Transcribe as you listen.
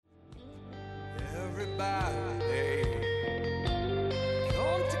Everybody,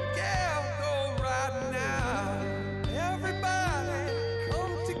 come together right now. Everybody,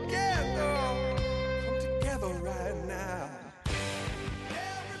 come together right now.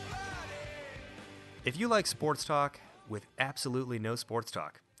 Everybody. If you like sports talk with absolutely no sports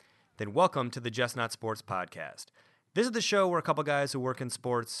talk, then welcome to the Just Not Sports podcast. This is the show where a couple guys who work in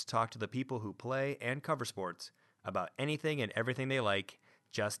sports talk to the people who play and cover sports about anything and everything they like,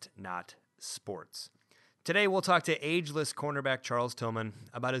 just not sports. Today we'll talk to ageless cornerback Charles Tillman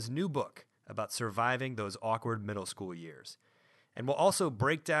about his new book about surviving those awkward middle school years. And we'll also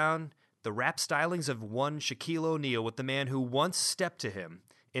break down the rap stylings of one Shaquille O'Neal with the man who once stepped to him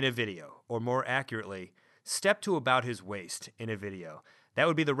in a video, or more accurately, stepped to about his waist in a video. That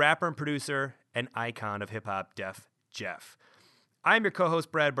would be the rapper and producer and icon of hip-hop, Def Jeff. I'm your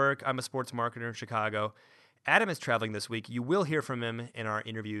co-host, Brad Burke. I'm a sports marketer in Chicago. Adam is traveling this week. You will hear from him in our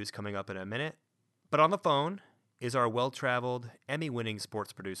interviews coming up in a minute. But on the phone is our well-traveled, Emmy-winning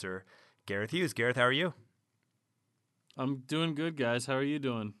sports producer, Gareth Hughes. Gareth, how are you? I'm doing good, guys. How are you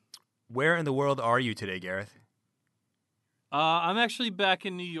doing? Where in the world are you today, Gareth? I'm actually back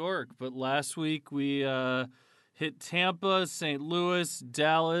in New York, but last week we hit Tampa, St. Louis,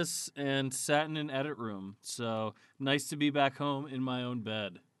 Dallas, and sat in an edit room. So nice to be back home in my own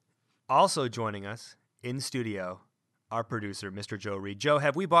bed. Also joining us in studio, our producer, Mr. Joe Reed. Joe,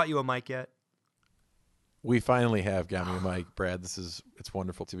 have we bought you a mic yet? We finally have got me a mic, Brad. It's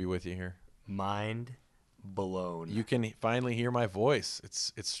wonderful to be with you here. Mind blown. You can finally hear my voice.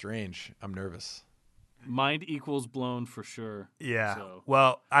 It's strange. I'm nervous. Mind equals blown for sure. Yeah. So.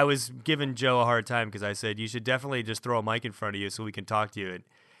 Well, I was giving Joe a hard time because I said, you should definitely just throw a mic in front of you so we can talk to you. And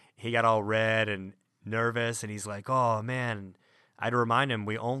he got all red and nervous, and he's like, oh, man. I'd remind him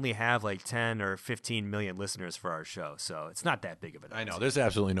we only have like 10 or 15 million listeners for our show, so it's not that big of an I know. There's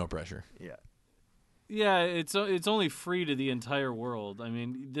absolutely no pressure. Yeah. Yeah, it's only free to the entire world. I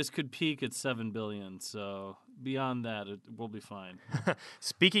mean, this could peak at 7 billion, so beyond that, we'll be fine.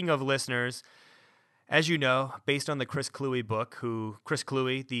 Speaking of listeners, as you know, based on the Chris Kluwe book, Chris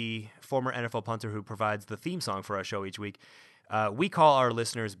Kluwe, the former NFL punter who provides the theme song for our show each week, we call our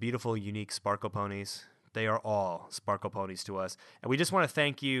listeners beautiful, unique sparkle ponies. They are all sparkle ponies to us. And we just want to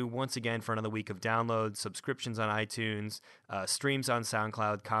thank you once again for another week of downloads, subscriptions on iTunes, streams on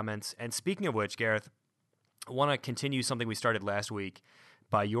SoundCloud, comments. And speaking of which, Gareth, I want to continue something we started last week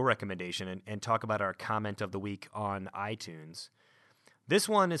by your recommendation and talk about our comment of the week on iTunes. This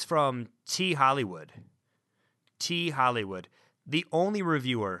one is from T. Hollywood. T. Hollywood, the only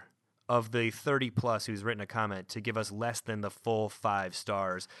reviewer of the 30-plus who's written a comment to give us less than the full 5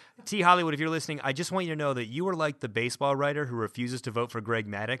 stars. T. Hollywood, if you're listening, I just want you to know that you are like the baseball writer who refuses to vote for Greg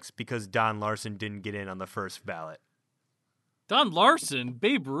Maddux because Don Larson didn't get in on the first ballot. Don Larson?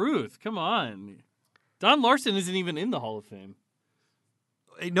 Babe Ruth? Come on. Don Larson isn't even in the Hall of Fame.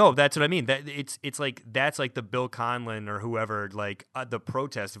 No, that's what I mean. It's like that's like the Bill Conlon or whoever, like the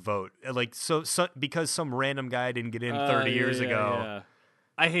protest vote. Like so because some random guy didn't get in 30 years ago. Yeah.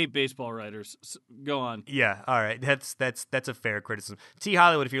 I hate baseball writers. Go on. Yeah, all right. That's a fair criticism. T.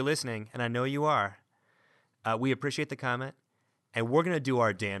 Hollywood, if you're listening, and I know you are, we appreciate the comment, and we're gonna do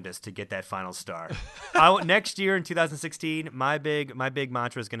our damnedest to get that final star. Next year in 2016, my big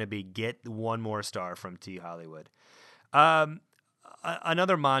mantra is gonna be get one more star from T. Hollywood.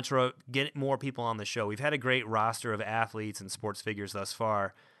 Another mantra: get more people on the show. We've had a great roster of athletes and sports figures thus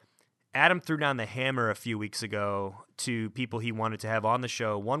far. Adam threw down the hammer a few weeks ago to people he wanted to have on the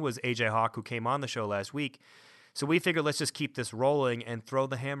show. One was AJ Hawk, who came on the show last week. So we figured let's just keep this rolling and throw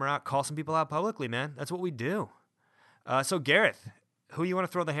the hammer out, call some people out publicly, man. That's what we do. So Gareth, who you want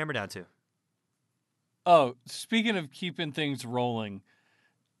to throw the hammer down to? Oh, speaking of keeping things rolling,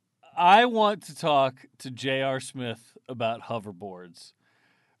 I want to talk to J.R. Smith about hoverboards.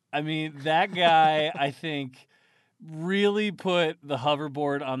 I mean, that guy, I think, really put the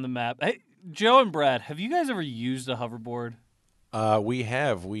hoverboard on the map. Hey, Joe and Brad, have you guys ever used a hoverboard? We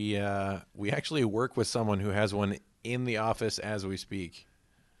have. We actually work with someone who has one in the office as we speak.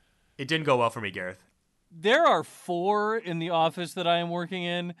 It didn't go well for me, Gareth. There are 4 in the office that I am working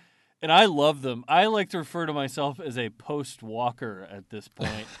in, and I love them. I like to refer to myself as a post-walker at this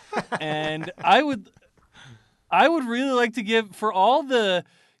point. And I would really like to give, for all the,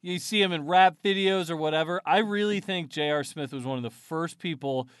 you see him in rap videos or whatever, I really think J.R. Smith was one of the first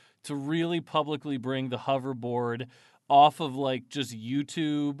people to really publicly bring the hoverboard off of like just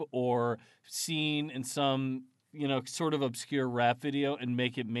YouTube or seen in some sort of obscure rap video and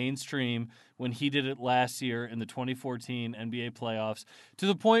make it mainstream when he did it last year in the 2014 NBA playoffs, to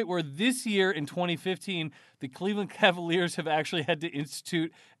the point where this year in 2015, the Cleveland Cavaliers have actually had to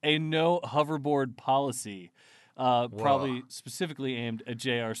institute a no hoverboard policy, probably specifically aimed at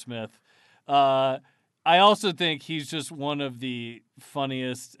J.R. Smith. I also think he's just one of the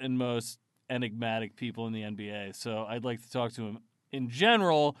funniest and most enigmatic people in the NBA. So I'd like to talk to him in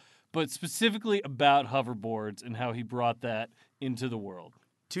general, but specifically about hoverboards and how he brought that into the world.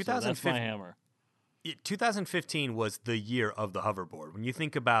 So that's my hammer. 2015 was the year of the hoverboard. When you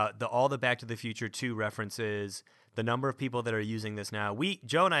think about all the Back to the Future 2 references, the number of people that are using this now.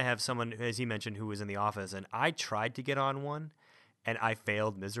 Joe and I have someone, as he mentioned, who was in the office, and I tried to get on one, and I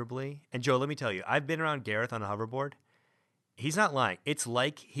failed miserably. And Joe, let me tell you, I've been around Gareth on a hoverboard. He's not lying. It's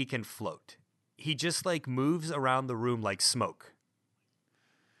like he can float. He just moves around the room like smoke.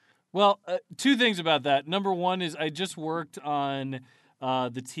 Well, two things about that. Number one is I just worked on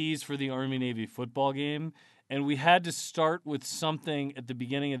the tees for the Army-Navy football game, and we had to start with something at the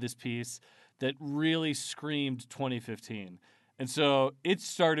beginning of this piece that really screamed 2015. And so it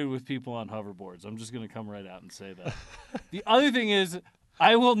started with people on hoverboards. I'm just going to come right out and say that. The other thing is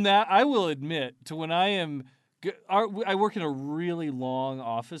I will admit to when I work in a really long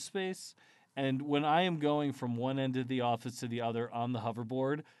office space, and when I am going from one end of the office to the other on the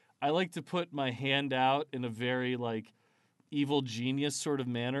hoverboard, I like to put my hand out in a very evil genius sort of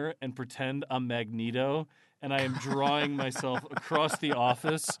manner and pretend I'm Magneto, and I am drawing myself across the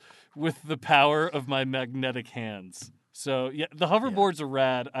office with the power of my magnetic hands. So, yeah, the hoverboards are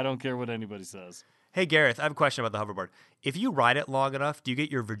rad. I don't care what anybody says. Hey, Gareth, I have a question about the hoverboard. If you ride it long enough, do you get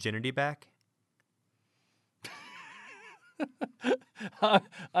your virginity back? I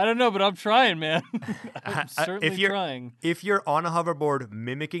don't know, but I'm trying, man. I'm certainly trying. If you're on a hoverboard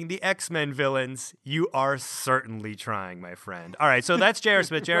mimicking the X-Men villains, you are certainly trying, my friend. All right, so that's J.R.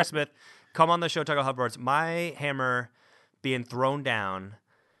 Smith. J.R. Smith, come on the show, talk about hoverboards. My hammer being thrown down,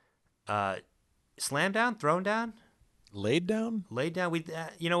 slammed down, thrown down? Laid down? Laid down.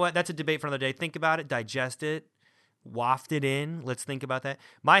 You know what? That's a debate for another day. Think about it, digest it, waft it in. Let's think about that.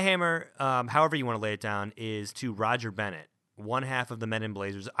 My hammer, however you want to lay it down, is to Roger Bennett, one half of the Men in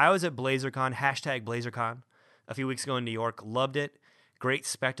Blazers. I was at BlazerCon, #BlazerCon, a few weeks ago in New York. Loved it. Great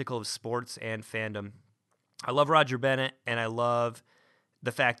spectacle of sports and fandom. I love Roger Bennett, and I love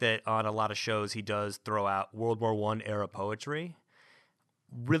the fact that on a lot of shows he does throw out World War I era poetry.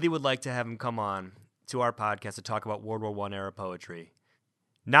 Really would like to have him come on to our podcast to talk about World War I era poetry.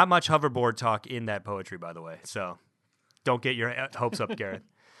 Not much hoverboard talk in that poetry, by the way, so don't get your hopes up, Gareth.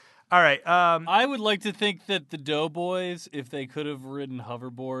 All right. I would like to think that the Doughboys, if they could have ridden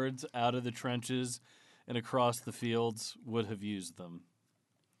hoverboards out of the trenches and across the fields, would have used them.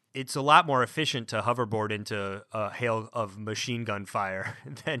 It's a lot more efficient to hoverboard into a hail of machine gun fire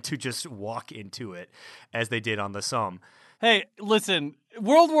than to just walk into it, as they did on the Somme. Hey, listen,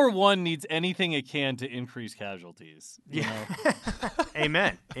 World War I needs anything it can to increase casualties. You know?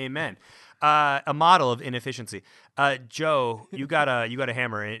 Amen. Amen. A model of inefficiency. Joe, you got a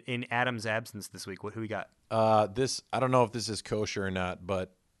hammer in Adam's absence this week. Who we got? I don't know if this is kosher or not,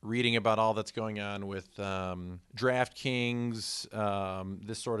 but reading about all that's going on with DraftKings,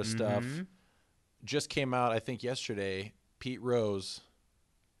 this sort of stuff, just came out, I think, yesterday. Pete Rose,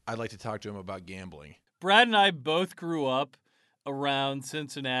 I'd like to talk to him about gambling. Brad and I both grew up around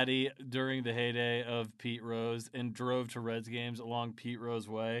Cincinnati during the heyday of Pete Rose and drove to Reds games along Pete Rose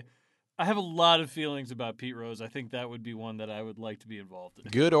Way. I have a lot of feelings about Pete Rose. I think that would be one that I would like to be involved in.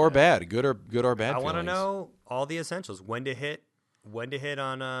 Good or bad? Good or bad? I want to know all the essentials. When to hit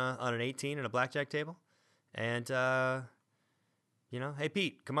on an 18 and a blackjack table, and hey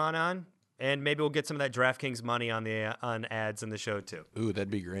Pete, come on, and maybe we'll get some of that DraftKings money on ads in the show too. Ooh,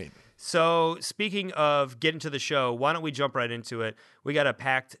 that'd be great. So speaking of getting to the show, why don't we jump right into it? We got a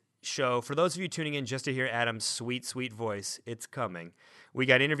packed show. For those of you tuning in just to hear Adam's sweet, sweet voice, it's coming. We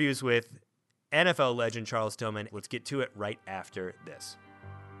got interviews with NFL legend Charles Tillman. Let's get to it right after this.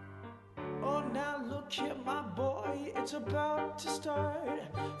 Oh, now look here, my boy, it's about to start.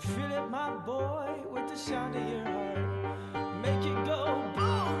 Feel it, my boy, with the sound of your heart. Make it go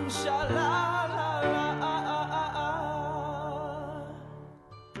boom, sha-la-la-la-la.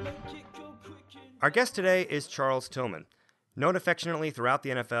 Make it go quick and... Our guest today is Charles Tillman. Known affectionately throughout the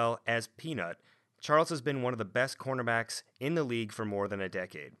NFL as Peanut, Charles has been one of the best cornerbacks in the league for more than a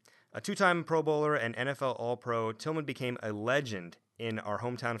decade. A two-time Pro Bowler and NFL All-Pro, Tillman became a legend in our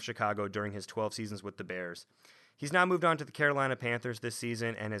hometown of Chicago during his 12 seasons with the Bears. He's now moved on to the Carolina Panthers this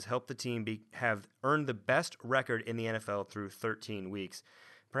season and has helped the team have earned the best record in the NFL through 13 weeks.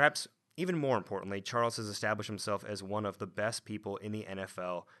 Perhaps even more importantly, Charles has established himself as one of the best people in the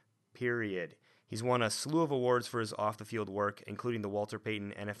NFL, period. He's won a slew of awards for his off-the-field work, including the Walter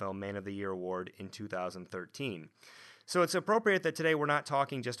Payton NFL Man of the Year Award in 2013. So it's appropriate that today we're not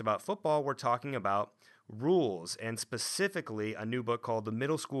talking just about football, we're talking about rules, and specifically a new book called The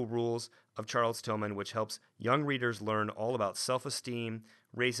Middle School Rules of Charles Tillman, which helps young readers learn all about self-esteem,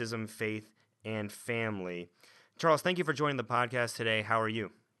 racism, faith, and family. Charles, thank you for joining the podcast today. How are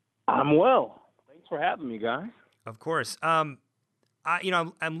you? I'm well. Thanks for having me, guys. Of course. I'm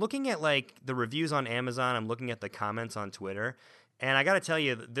looking at like the reviews on Amazon. I'm looking at the comments on Twitter, and I got to tell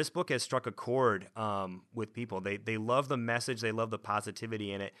you, this book has struck a chord with people. They love the message. They love the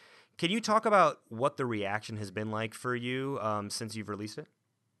positivity in it. Can you talk about what the reaction has been like for you since you've released it?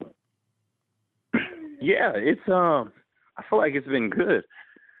 Yeah, it's I feel like it's been good.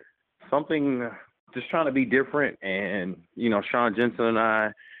 Something just trying to be different, and Sean Jensen and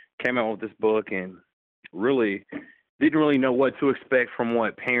I came out with this book and really didn't really know what to expect from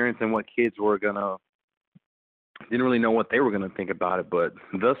what parents and what kids didn't really know what they were gonna think about it. But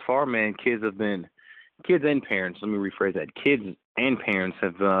thus far, man, kids and parents, let me rephrase that, kids and parents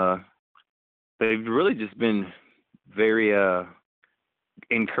have they've really just been very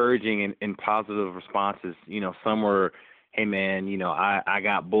encouraging and positive responses. Some were, hey man, I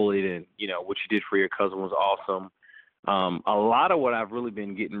got bullied, and what you did for your cousin was awesome. A lot of what I've really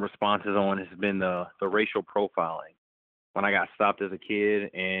been getting responses on has been the racial profiling. When I got stopped as a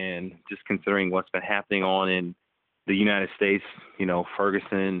kid, and just considering what's been happening on in the United States,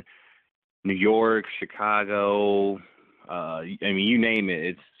 Ferguson, New York, Chicago, you name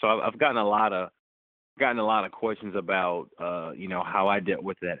it. So I've gotten a lot of questions about how I dealt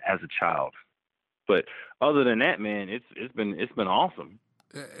with that as a child. But other than that, man, it's been awesome.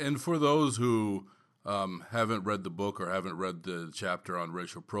 And for those who haven't read the book or haven't read the chapter on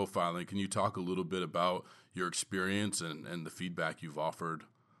racial profiling, can you talk a little bit about your experience and the feedback you've offered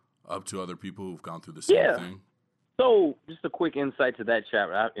up to other people who've gone through the same thing? So just a quick insight to that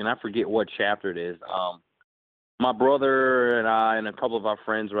chapter, I forget what chapter it is. My brother and I and a couple of our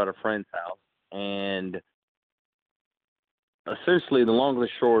friends were at a friend's house, and essentially the long and the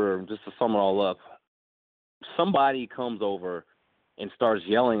short, just to sum it all up, somebody comes over and starts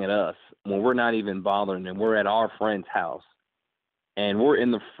yelling at us when we're not even bothering them. We're at our friend's house, and we're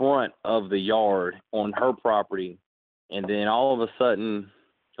in the front of the yard on her property, and then all of a sudden,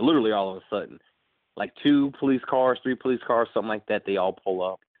 literally all of a sudden, like 2 police cars, 3 police cars, something like that, they all pull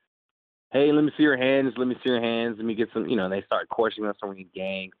up. Hey, let me see your hands. Let me see your hands. Let me get some, they start questioning us on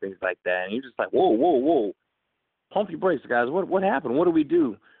gangs, things like that. And you're just like, whoa. Pump your brakes, guys. What happened? What do we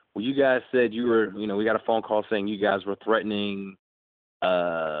do? Well, you guys said you were, we got a phone call saying you guys were threatening,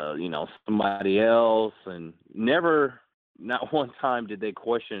 somebody else. And not one time did they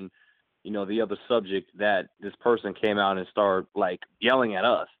question, the other subject, that this person came out and started like yelling at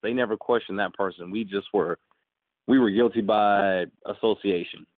us. They never questioned that person. We were guilty by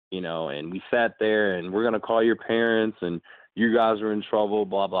association, and we sat there and we're going to call your parents and you guys are in trouble,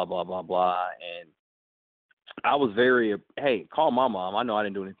 blah, blah, blah, blah, blah. And I was very, hey, call my mom. I know I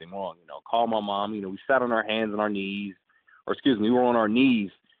didn't do anything wrong, call my mom. We sat on our hands and our knees, we were on our knees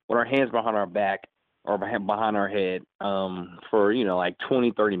with our hands behind our back or behind our head for, like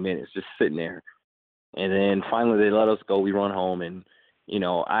 20, 30 minutes, just sitting there. And then finally they let us go. We run home, and,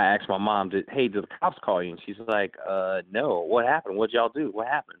 I asked my mom, did the cops call you? And she's like, no. What happened? What'd y'all do? What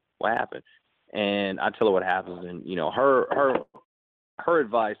happened? And I tell her what happened. And, her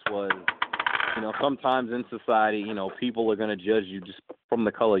advice was, sometimes in society, people are going to judge you just from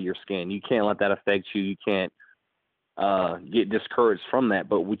the color of your skin. You can't let that affect you. You can't get discouraged from that.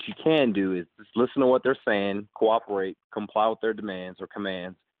 But what you can do is just listen to what they're saying, cooperate, comply with their demands or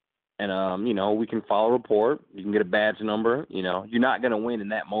commands. And, we can file a report. You can get a badge number. You're not going to win in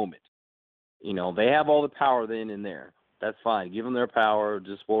that moment. They have all the power then and there. That's fine. Give them their power.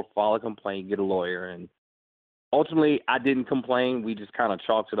 Just file a complaint, get a lawyer. And ultimately, I didn't complain. We just kind of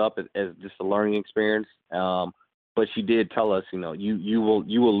chalked it up as just a learning experience. But she did tell us, you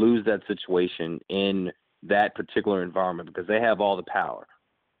will lose that situation in that particular environment because they have all the power,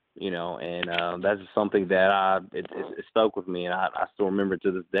 and that's something that it stuck with me, and I still remember it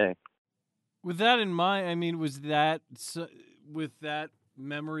to this day. With that in mind, was that with that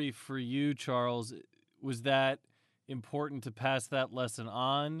memory for you, Charles, was that important to pass that lesson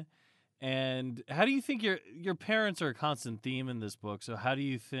on? And how do you think your parents are a constant theme in this book? So how do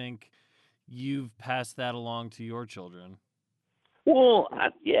you think you've passed that along to your children? Well, I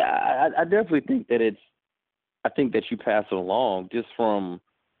definitely think that I think that you pass it along just from,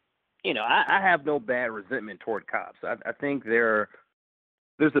 I have no bad resentment toward cops. I think they're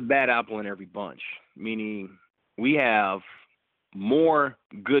there's a bad apple in every bunch, meaning we have more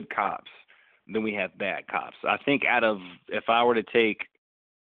good cops than we have bad cops. I think if I were to take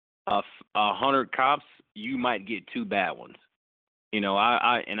 100 cops, you might get 2 bad ones.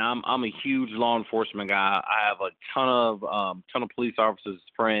 I'm a huge law enforcement guy. I have a ton of police officers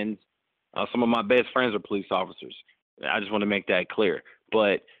friends. Some of my best friends are police officers. I just want to make that clear.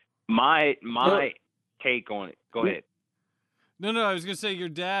 But my take on it. Go ahead. No, I was gonna say your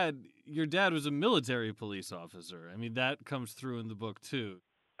dad was a military police officer. I mean, that comes through in the book too.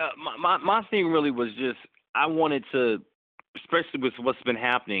 My thing really was just I wanted to, especially with what's been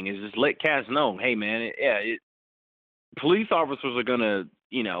happening, is just let cats know, hey man, police officers are gonna,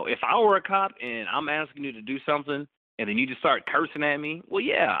 if I were a cop and I'm asking you to do something and then you just start cursing at me, well,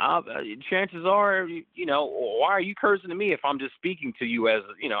 yeah, chances are, why are you cursing at me if I'm just speaking to you as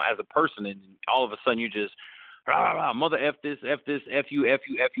a person, and all of a sudden you just rah, rah, rah, mother F this, F you.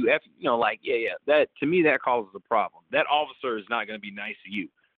 That, to me, that causes a problem. That officer is not going to be nice to you.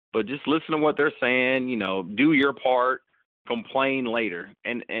 But just listen to what they're saying, do your part, complain later.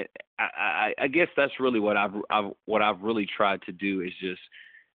 And I guess that's really what I've really tried to do is just,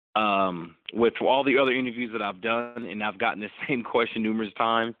 with all the other interviews that I've done, and I've gotten the same question numerous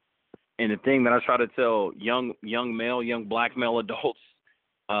times. And the thing that I try to tell young black male adults,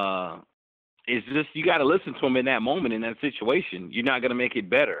 is just you got to listen to them in that moment, in that situation. You're not going to make it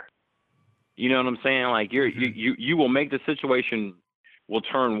better. You know what I'm saying? Like you will make the situation will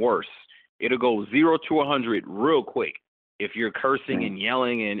turn worse. It'll go 0 to 100 real quick if you're cursing and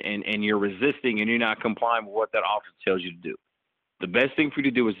yelling and you're resisting and you're not complying with what that officer tells you to do. The best thing for you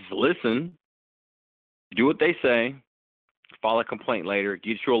to do is just listen, do what they say, file a complaint later,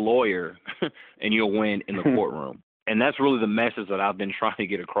 get you a lawyer, and you'll win in the courtroom. And that's really the message that I've been trying to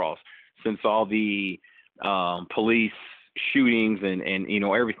get across since all the police shootings and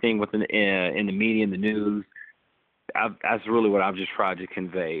everything within in the media and the news. That's really what I've just tried to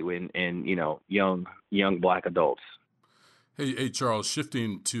convey in young black adults. Hey, Charles,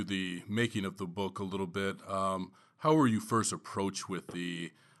 shifting to the making of the book a little bit, how were you first approached with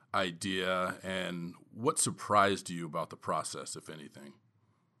the idea, and what surprised you about the process, if anything?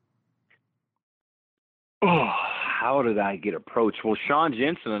 Oh, how did I get approached? Well, Sean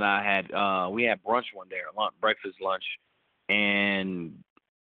Jensen and I had brunch one day, breakfast, lunch, and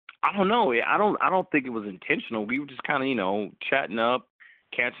I don't know. I don't think it was intentional. We were just kind of, chatting up,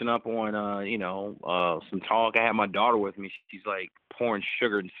 catching up on, some talk. I had my daughter with me. She's like pouring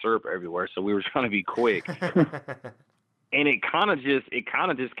sugar and syrup everywhere, so we were trying to be quick. And it kind of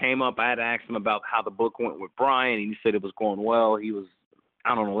just came up. I had asked him about how the book went with Brian, and he said it was going well. He was,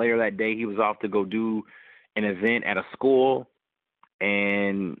 I don't know, later that day he was off to go do an event at a school,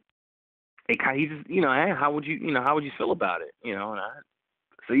 and he just, hey, how would you feel about it?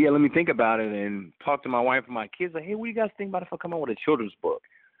 So yeah, let me think about it and talk to my wife and my kids. Like, hey, what do you guys think about if I come out with a children's book?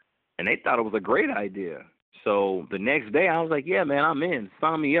 And they thought it was a great idea. So the next day I was like, yeah, man, I'm in.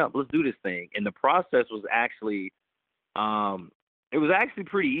 Sign me up. Let's do this thing. And the process was actually,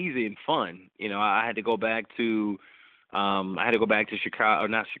 pretty easy and fun. I had to go back to, Chicago, or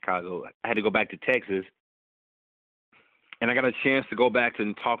not Chicago. I had to go back to Texas. And I got a chance to go back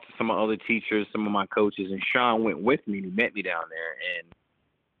and talk to some of my other teachers, some of my coaches, and Sean went with me and he met me down there. And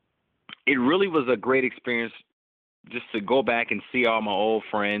it really was a great experience just to go back and see all my old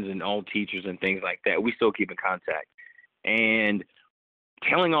friends and old teachers and things like that. We still keep in contact. And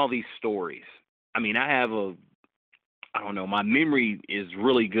telling all these stories. I mean, my memory is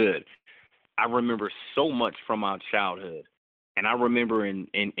really good. I remember so much from my childhood, and I remember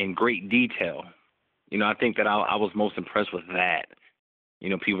in great detail. I think that I was most impressed with that.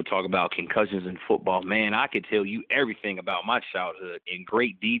 People talk about concussions in football. Man, I could tell you everything about my childhood in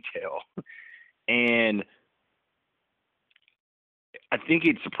great detail. And I think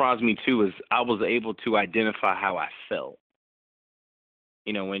it surprised me too is I was able to identify how I felt.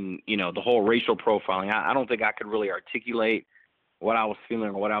 When, the whole racial profiling, I don't think I could really articulate what I was feeling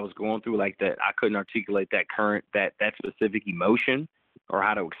or what I was going through like that. I couldn't articulate that specific emotion or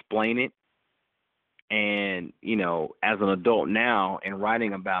how to explain it. And, as an adult now and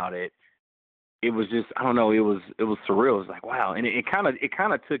writing about it, it was just, I don't know, it was surreal. It was like, wow. And it kind of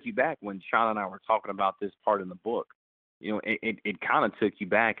took you back when Sean and I were talking about this part in the book. It kind of took you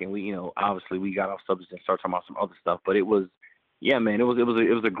back, and we, obviously we got off subject and started talking about some other stuff, but it was, yeah, man, it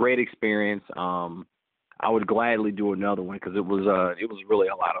was a great experience. I would gladly do another one because it was really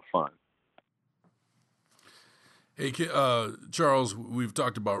a lot of fun. Hey, Charles, we've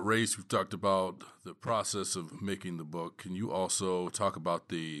talked about race. We've talked about the process of making the book. Can you also talk about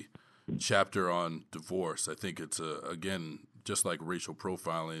the chapter on divorce? I think it's, again, just like racial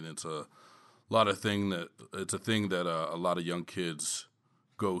profiling, it's a thing that a lot of young kids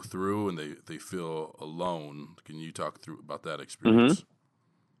go through, and they feel alone. Can you talk through about that experience?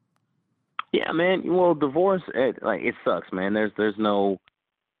 Yeah, man. Well, divorce, it sucks, man. There's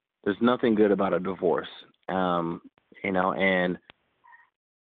nothing good about a divorce. And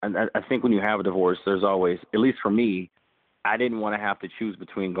I think when you have a divorce, there's always, at least for me, I didn't want to have to choose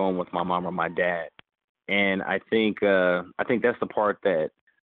between going with my mom or my dad. And I think that's the part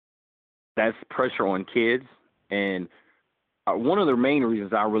that's pressure on kids. And one of the main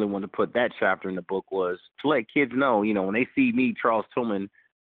reasons I really wanted to put that chapter in the book was to let kids know, when they see me, Charles Tillman,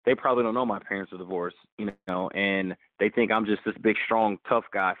 they probably don't know my parents are divorced, and they think I'm just this big, strong, tough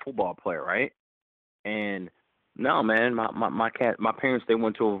guy, football player, right? And no, man, my parents, they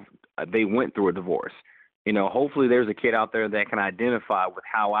went through a divorce. Hopefully there's a kid out there that can identify with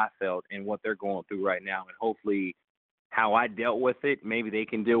how I felt and what they're going through right now, and hopefully how I dealt with it. Maybe they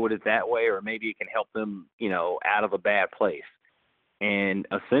can deal with it that way, or maybe it can help them, out of a bad place. And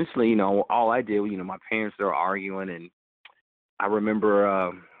essentially, all I did, my parents, they were arguing, and I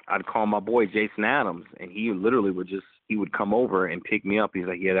remember I'd call my boy Jason Adams, and he literally would come over and pick me up. He's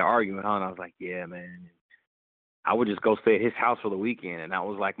like, "Yeah, they're arguing, huh?" And I was like, "Yeah, man." I would just go stay at his house for the weekend, and that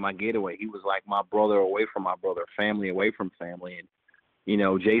was like my getaway. He was like my brother away from my brother, family away from family. And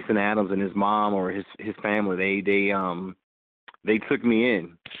Jason Adams and his mom or his family, they took me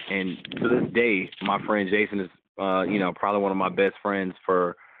in. And to this day, my friend Jason is probably one of my best friends,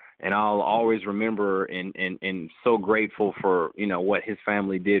 and I'll always remember and so grateful for what his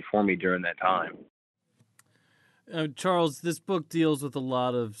family did for me during that time. Charles, this book deals with a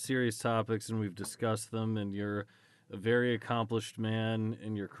lot of serious topics, and we've discussed them, and you're a very accomplished man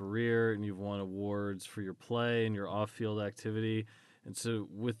in your career, and you've won awards for your play and your off-field activity. And so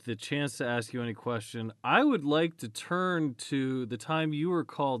with the chance to ask you any question, I would like to turn to the time you were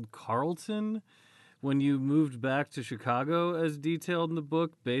called Carlton when you moved back to Chicago, as detailed in the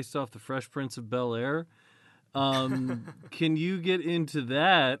book, based off the Fresh Prince of Bel-Air. Can you get into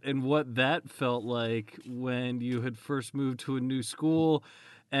that and what that felt like when you had first moved to a new school,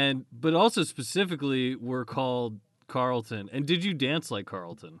 but also specifically were called Carlton? And did you dance like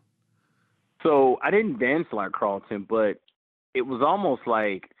Carlton? So I didn't dance like Carlton, but it was almost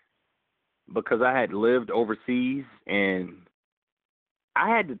like, because I had lived overseas and I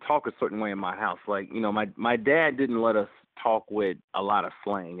had to talk a certain way in my house. Like, my dad didn't let us talk with a lot of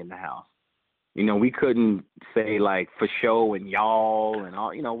slang in the house. We couldn't say like for show and y'all and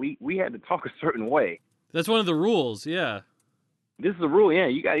all. We had to talk a certain way. That's one of the rules, yeah. This is the rule, yeah.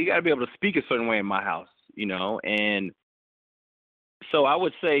 You got to be able to speak a certain way in my house, And so I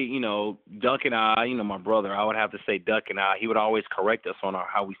would say, Duck and I, my brother, I would have to say Duck and I. He would always correct us on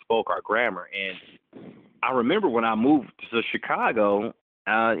how we spoke, our grammar. And I remember when I moved to Chicago,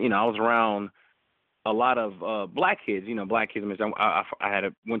 I was around a lot of black kids. Black kids. I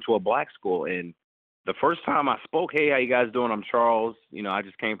went to a black school, and the first time I spoke, "Hey, how you guys doing? I'm Charles. I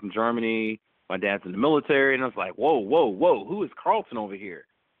just came from Germany. My dad's in the military." And I was like, "Whoa, who is Carlton over here?"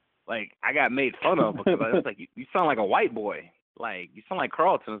 Like, I got made fun of because I was like, "You sound like a white boy. Like, you sound like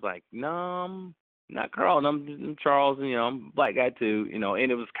Carlton." I was like, "No, I'm not Carlton. I'm Charles, and I'm a black guy too."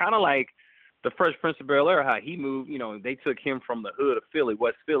 And it was kind of like the Fresh Prince of Bel-Air, how he moved. They took him from the hood of Philly,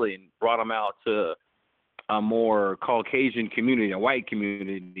 West Philly, and brought him out to a more Caucasian community, a white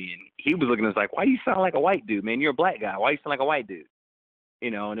community, and he was looking at us like, "Why do you sound like a white dude, man? You're a black guy. Why do you sound like a white dude?"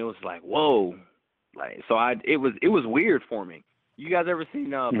 And it was like, whoa, like, so it was weird for me. You guys ever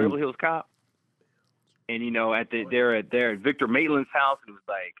seen Beverly Hills Cop? And they're at Victor Maitland's house, and it was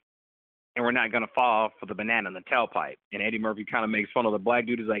like, "And we're not gonna fall for the banana in the tailpipe." And Eddie Murphy kind of makes fun of the black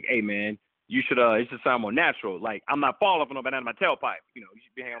dude. He's like, "Hey, man, you should it should sound more natural. Like, I'm not falling for no banana in my tailpipe. You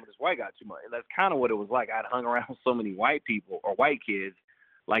should be hanging with this white guy too much." And that's kind of what it was like. I'd hung around with so many white people or white kids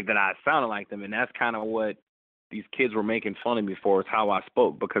like that I sounded like them, and that's kind of what these kids were making fun of me for, is how I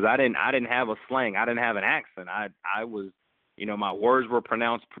spoke, because I didn't have a slang. I didn't have an accent. I was, my words were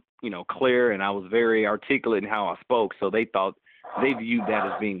pronounced, clear, and I was very articulate in how I spoke. So they viewed that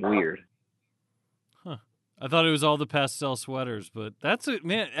as being weird. Huh. I thought it was all the pastel sweaters, but that's it,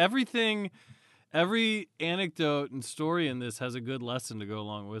 man. Every anecdote and story in this has a good lesson to go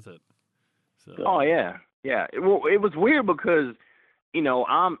along with it. So. Oh yeah. It was weird because,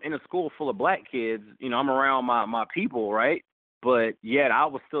 I'm in a school full of black kids. I'm around my people, right? But yet I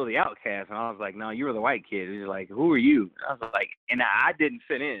was still the outcast, and I was like, "No, you were the white kid." He's like, "Who are you?" I was like, and I didn't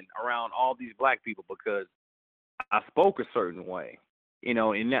fit in around all these black people because I spoke a certain way.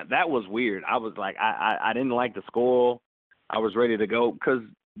 And that was weird. I was like, I didn't like the school. I was ready to go because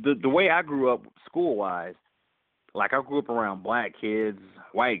the way I grew up school-wise, Like, I grew up around black kids,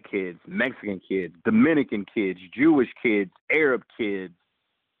 white kids, Mexican kids, Dominican kids, Jewish kids, Arab kids,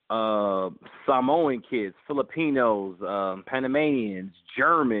 Samoan kids, Filipinos, Panamanians,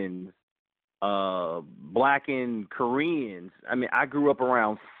 Germans, black and Koreans. I mean, I grew up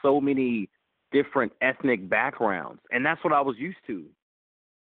around so many different ethnic backgrounds, and that's what I was used to.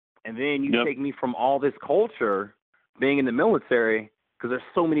 And then you take me from all this culture, being in the military, because there's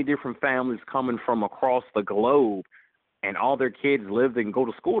so many different families coming from across the globe, and all their kids lived and go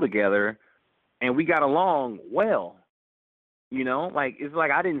to school together, and we got along well. You know, like, it's like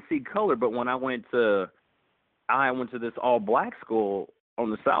I didn't see color, but when I went to this all black school on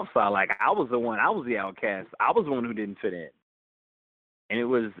the South Side, like, I was the outcast. I was the one who didn't fit in. And it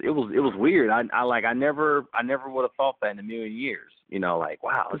was weird. I never would have thought that in a million years. You know, like,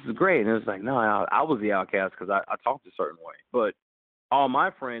 wow, this is great. And it was like, no, I was the outcast because I talked a certain way. But all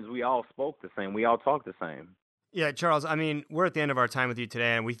my friends, we all spoke the same. We all talked the same. Yeah, Charles, I mean, we're at the end of our time with you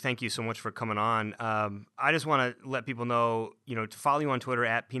today, and we thank you so much for coming on. I just want to let people know, to follow you on Twitter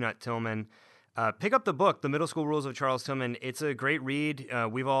at Peanut Tillman. Pick up the book, The Middle School Rules of Charles Tillman. It's a great read.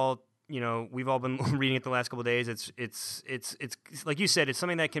 We've all been reading it the last couple of days. It's like you said, it's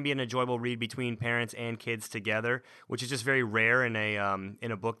something that can be an enjoyable read between parents and kids together, which is just very rare in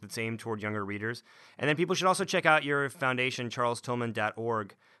a book that's aimed toward younger readers. And then people should also check out your foundation,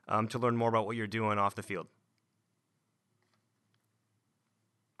 charlestillman.org, to learn more about what you're doing off the field.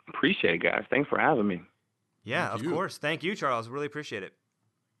 Appreciate it, guys. Thanks for having me. Yeah, of course. Thank you, Charles. Really appreciate it.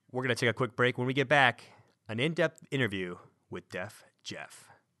 We're going to take a quick break. When we get back, an in-depth interview with Def Jeff,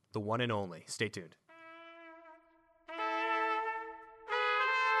 the one and only. Stay tuned.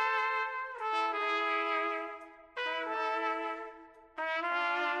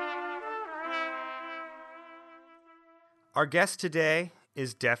 Our guest today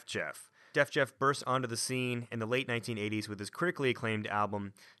is Def Jeff. Def Jeff burst onto the scene in the late 1980s with his critically acclaimed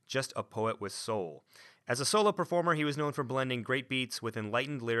album, Just a Poet with Soul. As a solo performer, he was known for blending great beats with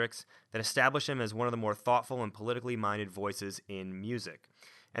enlightened lyrics that established him as one of the more thoughtful and politically minded voices in music.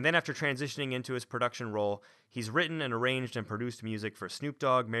 And then after transitioning into his production role, he's written and arranged and produced music for Snoop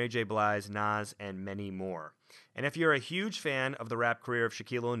Dogg, Mary J. Blige, Nas, and many more. And if you're a huge fan of the rap career of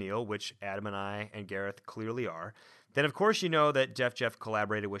Shaquille O'Neal, which Adam and I and Gareth clearly are, then of course you know that Def Jeff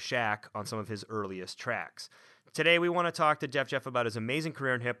collaborated with Shaq on some of his earliest tracks. Today we want to talk to Def Jeff about his amazing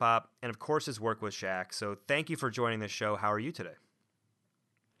career in hip-hop and of course his work with Shaq. So thank you for joining this show. How are you today?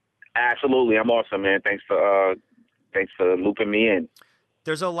 Absolutely. I'm awesome, man. Thanks for looping me in.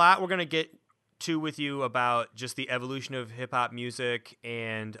 There's a lot we're going to get to with you about just the evolution of hip-hop music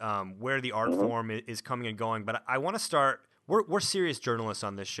and where the art form is coming and going. But I want to start, we're serious journalists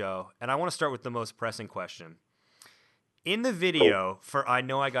on this show, and I want to start with the most pressing question. In the video for I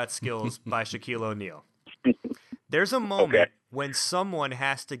Know I Got Skills by Shaquille O'Neal, there's a moment when someone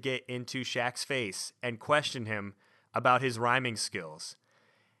has to get into Shaq's face and question him about his rhyming skills.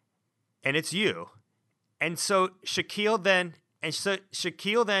 And it's you. And so Shaquille then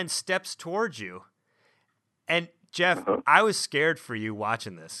steps towards you. And Jeff, I was scared for you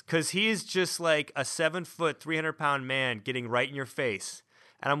watching this because he is just like a 7-foot, 300-pound man getting right in your face.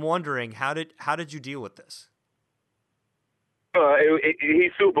 And I'm wondering, how did you deal with this?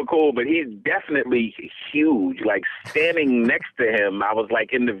 He's super cool, but he's definitely huge. Like, standing next to him, I was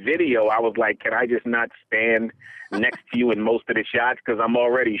like, in the video, I was like, can I just not stand next to you in most of the shots? Because I'm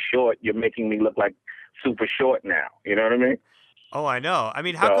already short. You're making me look like super short now. You know what I mean? Oh, I know. I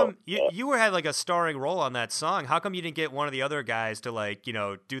mean, how come you had like a starring role on that song? How come you didn't get one of the other guys to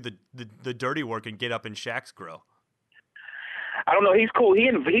do the dirty work and get up in Shaq's grill? I don't know. He's cool. He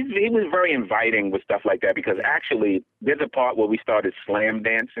was very inviting with stuff like that because actually there's a part where we started slam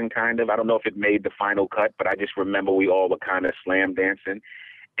dancing kind of. I don't know if it made the final cut, but I just remember we all were kind of slam dancing.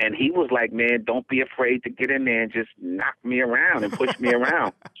 And he was like, man, don't be afraid to get in there and just knock me around and push me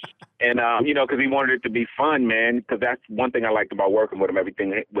around. And, because he wanted it to be fun, man, because that's one thing I liked about working with him.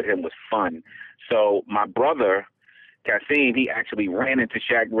 Everything with him was fun. So my brother, Kassim, he actually ran into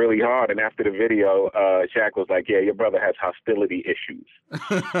Shaq really hard. And after the video, Shaq was like, yeah, your brother has hostility issues.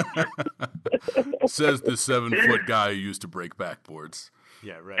 Says the 7-foot guy who used to break backboards.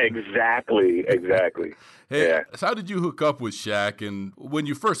 Yeah, right. Exactly. Hey, yeah. So how did you hook up with Shaq? And when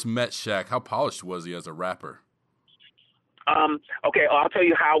you first met Shaq, how polished was he as a rapper? Okay, I'll tell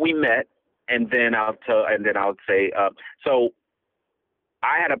you how we met, and then I'll say. So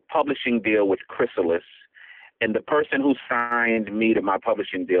I had a publishing deal with Chrysalis, and the person who signed me to my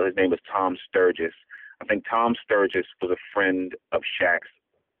publishing deal, his name was Tom Sturgis. I think Tom Sturgis was a friend of Shaq's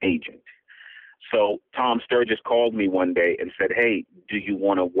agent. So Tom Sturgis called me one day and said, hey, do you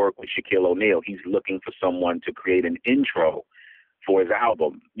want to work with Shaquille O'Neal? He's looking for someone to create an intro for his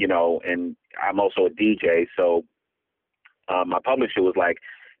album, you know, and I'm also a DJ. So my publisher was like,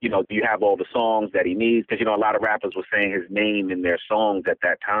 you know, do you have all the songs that he needs? Because, you know, a lot of rappers were saying his name in their songs at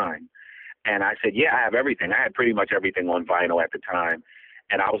that time. And I said, yeah, I have everything. I had pretty much everything on vinyl at the time.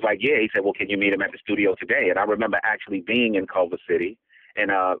 And I was like, yeah. He said, well, can you meet him at the studio today? And I remember actually being in Culver City and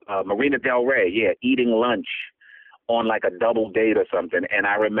Marina Del Rey, eating lunch on like a double date or something. And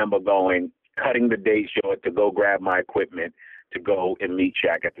I remember cutting the date short to go grab my equipment to go and meet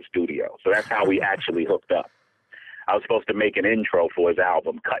Shaq at the studio. So that's how we actually hooked up. I was supposed to make an intro for his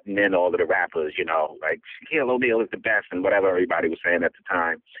album, cutting in all of the rappers, you know, like Shaquille O'Neal is the best and whatever everybody was saying at the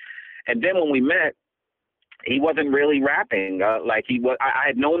time. And then when we met, he wasn't really rapping like he was. I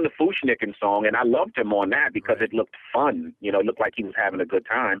had known the Fushnikin song, and I loved him on that because it looked fun. You know, it looked like he was having a good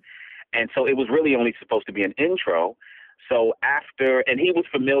time. And so it was really only supposed to be an intro. So and he was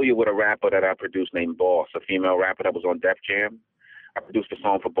familiar with a rapper that I produced named Boss, a female rapper that was on Def Jam. I produced a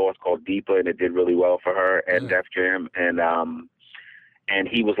song for Boss called Deeper, and it did really well for her and Def Jam. And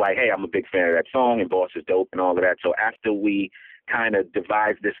he was like, hey, I'm a big fan of that song, and Boss is dope and all of that. So after we kind of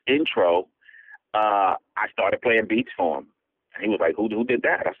devised this intro, I started playing beats for him. And he was like, who did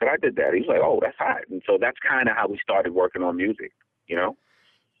that? I said, I did that. He was like, oh, that's hot. And so that's kind of how we started working on music, you know?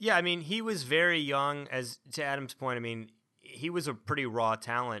 Yeah, I mean, he was very young, as to Adam's point. I mean, he was a pretty raw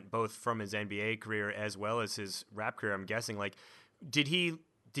talent, both from his NBA career as well as his rap career, I'm guessing. Like, did you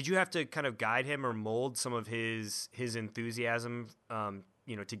have to kind of guide him or mold some of his enthusiasm,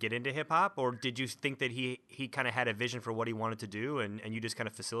 you know, to get into hip hop? Or did you think that he kind of had a vision for what he wanted to do and you just kind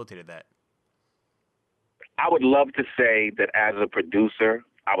of facilitated that? I would love to say that as a producer,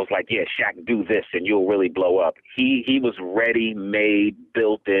 I was like, yeah, Shaq, do this and you'll really blow up. He was ready-made,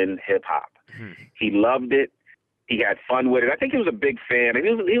 built-in hip-hop. He loved it. He had fun with it. I think he was a big fan.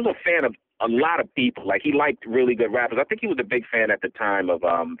 He was a fan of a lot of people. Like, he liked really good rappers. I think he was a big fan at the time of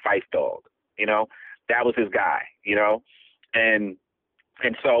Phife Dawg. You know, that was his guy, you know? And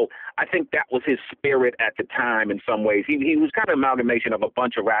so I think that was his spirit at the time in some ways. He was kind of an amalgamation of a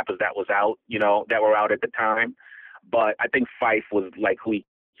bunch of rappers that was out, you know, that were out at the time. But I think Phife was like who he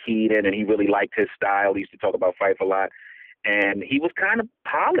keyed in, and he really liked his style. He used to talk about Phife a lot. And he was kind of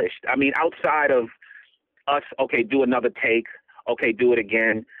polished. I mean, outside of us, okay, do another take, okay, do it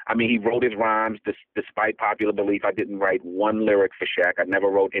again. I mean, he wrote his rhymes despite popular belief. I didn't write one lyric for Shaq. I never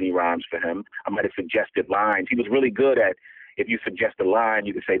wrote any rhymes for him. I might have suggested lines. He was really good at, if you suggest a line,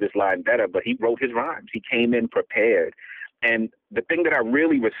 you could say this line better, but he wrote his rhymes. He came in prepared. And the thing that I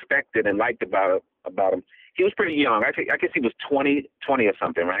really respected and liked about him, he was pretty young. I guess he was 20 or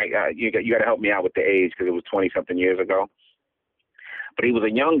something, right? You got to help me out with the age because it was 20-something years ago. But he was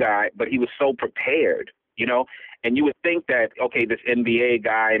a young guy, but he was so prepared, you know? And you would think that, okay, this NBA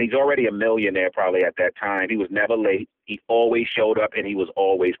guy, and he's already a millionaire probably at that time. He was never late. He always showed up, and he was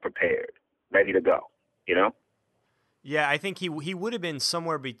always prepared, ready to go, you know? Yeah, I think he would have been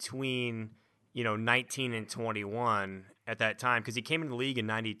somewhere between, you know, 19 and 21 at that time because he came into the league in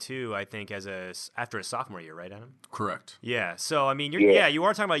 '92, I think, after a sophomore year, right, Adam? Correct. Yeah. So I mean, you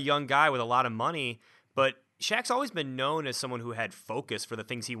are talking about a young guy with a lot of money, but Shaq's always been known as someone who had focus for the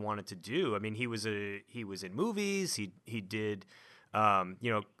things he wanted to do. I mean, he was in movies. He did,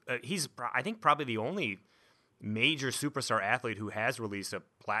 he's I think probably the only major superstar athlete who has released a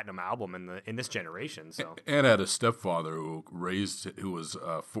platinum album in this generation. So, and had a stepfather who was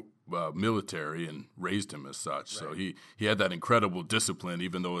military and raised him as such. Right. So he had that incredible discipline,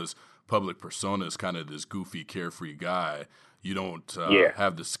 even though his public persona is kind of this goofy, carefree guy. You don't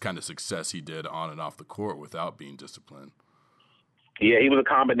have this kind of success he did on and off the court without being disciplined. Yeah, he was a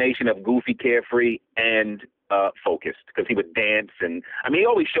combination of goofy, carefree, and focused because he would dance. And, I mean, he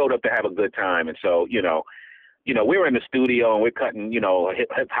always showed up to have a good time. And so, you know, we were in the studio and we're cutting, you know,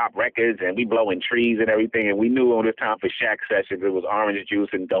 hip-hop records and we blowing trees and everything. And we knew when it was time for Shaq sessions, it was orange juice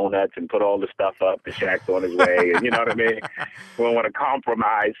and donuts and put all the stuff up. The Shaq's on his way. And you know what I mean? We don't want to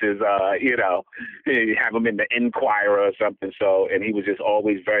compromise his, you know, have him in the Enquirer or something. So, and he was just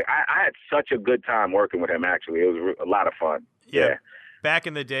always I had such a good time working with him, actually. It was a lot of fun. Yeah. Back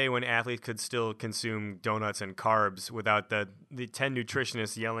in the day when athletes could still consume donuts and carbs without the 10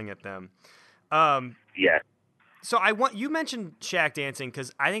 nutritionists yelling at them. Yeah. So you mentioned Shaq dancing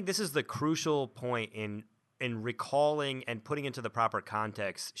because I think this is the crucial point in recalling and putting into the proper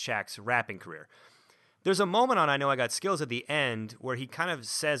context Shaq's rapping career. There's a moment on I Know I Got Skills at the end where he kind of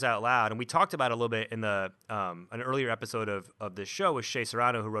says out loud, and we talked about it a little bit in the an earlier episode of this show with Shea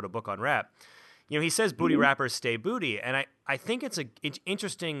Serrano, who wrote a book on rap. he says booty rappers stay booty. And I think it's an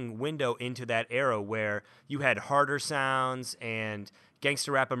interesting window into that era where you had harder sounds and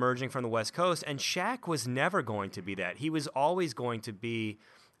gangster rap emerging from the West Coast. And Shaq was never going to be that. He was always going to be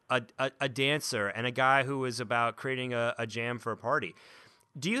a dancer and a guy who was about creating a jam for a party.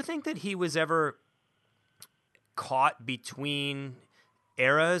 Do you think that he was ever caught between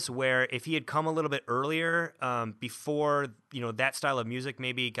eras where if he had come a little bit earlier, before that style of music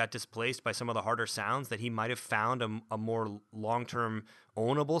maybe got displaced by some of the harder sounds, that he might have found a more long-term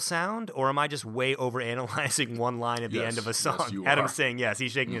ownable sound? Or am I just way overanalyzing one line at the end of a song? Yes, you Adam's are. saying yes.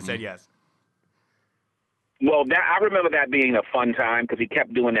 He's shaking his head yes. Well, I remember that being a fun time because he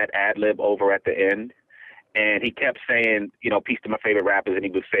kept doing that ad lib over at the end. And he kept saying, peace to my favorite rappers, and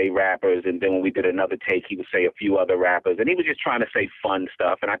he would say rappers. And then when we did another take, he would say a few other rappers. And he was just trying to say fun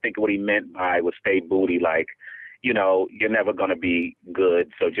stuff. And I think what he meant by was stay booty, like, you're never going to be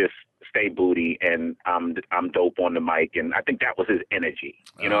good. So just stay booty, and I'm dope on the mic. And I think that was his energy.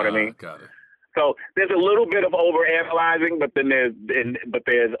 You know what I mean? Got it. So there's a little bit of overanalyzing, but then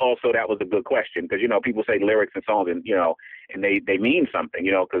there's also, that was a good question. Because, people say lyrics and songs and, and they mean something,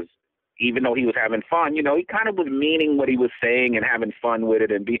 because even though he was having fun, he kind of was meaning what he was saying and having fun with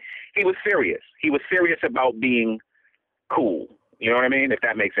it. And he was serious. He was serious about being cool. You know what I mean? If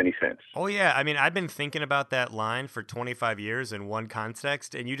that makes any sense. Oh, yeah. I mean, I've been thinking about that line for 25 years in one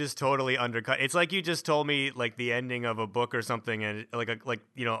context, and you just totally undercut. It's like you just told me, like, the ending of a book or something, and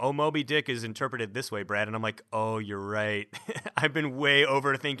oh, Moby Dick is interpreted this way, Brad. And I'm like, oh, you're right. I've been way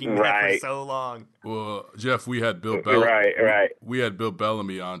overthinking that for so long. Well, Jeff, we had Bill Bellamy. Right. We had Bill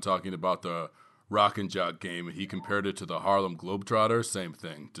Bellamy on talking about the Rock and Jock game, and he compared it to the Harlem Globetrotters. Same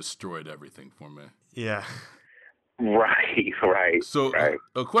thing. Destroyed everything for me. Yeah. Right. So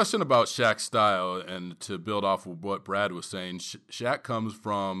a question about Shaq's style, and to build off of what Brad was saying, Shaq comes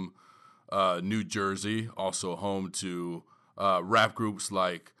from New Jersey, also home to rap groups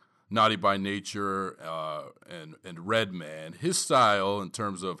like Naughty by Nature and Redman. His style, in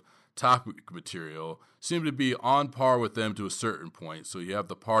terms of topic material, seemed to be on par with them to a certain point. So you have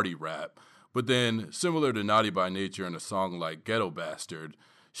the party rap, but then similar to Naughty by Nature and a song like Ghetto Bastard,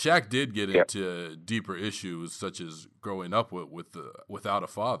 Shaq did get into deeper issues, such as growing up without a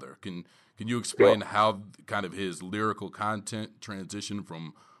father. Can you explain how kind of his lyrical content transitioned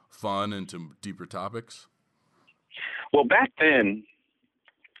from fun into deeper topics? Well, back then,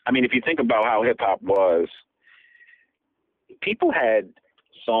 I mean, if you think about how hip hop was, people had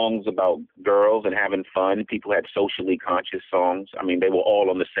songs about girls and having fun. People had socially conscious songs. I mean, they were all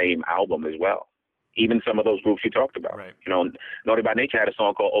on the same album as well. Even some of those groups you talked about. Right. Naughty by Nature had a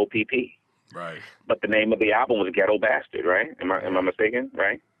song called OPP. Right. But the name of the album was Ghetto Bastard, right? Am I mistaken?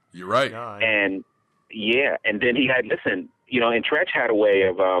 Right? You're right. No, And then he had, and Tretch had a way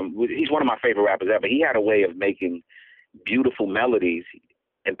of, he's one of my favorite rappers ever. He had a way of making beautiful melodies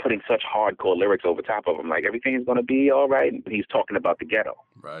and putting such hardcore lyrics over top of them. Like, everything's going to be all right. And he's talking about the ghetto,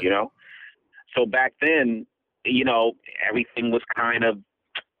 Right. So back then, everything was kind of,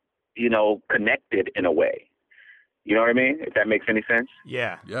 connected in a way. You know what I mean? If that makes any sense?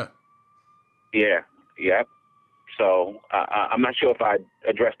 Yeah. Yeah. Yeah. Yep. So I'm not sure if I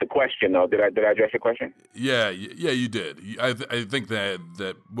addressed the question, though. Did I address your question? Yeah, you did. I think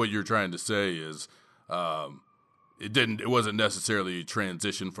that what you're trying to say is it wasn't necessarily a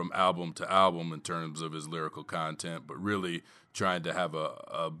transition from album to album in terms of his lyrical content, but really trying to have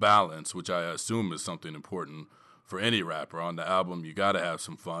a balance, which I assume is something important for any rapper. On the album, you got to have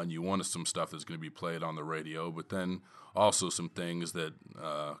some fun. You want some stuff that's going to be played on the radio, but then also some things that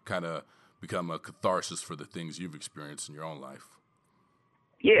kind of become a catharsis for the things you've experienced in your own life.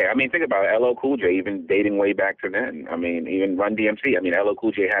 Yeah, I mean, think about it. LL Cool J, even dating way back to then. I mean, even Run DMC. I mean, LL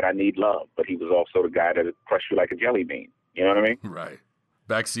Cool J had I Need Love, but he was also the guy that crushed you like a jelly bean. You know what I mean? Right.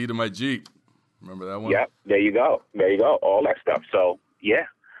 Backseat of my Jeep. Remember that one? Yep. There you go. All that stuff. So, yeah.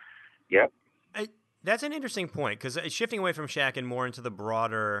 Yep. That's an interesting point, because shifting away from Shaq and more into the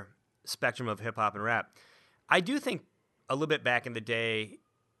broader spectrum of hip hop and rap, I do think a little bit back in the day,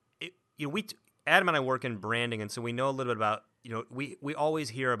 Adam and I work in branding, and so we know a little bit about, we always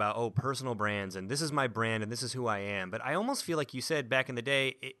hear about, personal brands, and this is my brand, and this is who I am. But I almost feel like you said back in the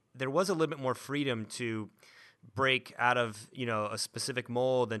day, there was a little bit more freedom to break out of, a specific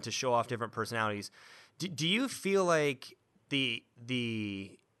mold than to show off different personalities. Do you feel like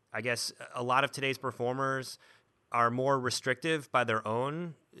I guess a lot of today's performers are more restrictive by their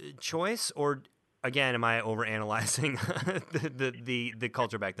own choice, or again, am I overanalyzing the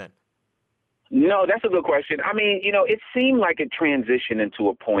culture back then? No, that's a good question. I mean, it seemed like it transitioned into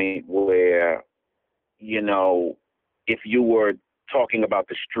a point where, if you were talking about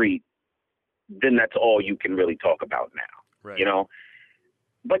the street, then that's all you can really talk about now. Right. You know?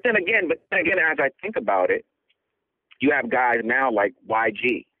 But then again, as I think about it, you have guys now like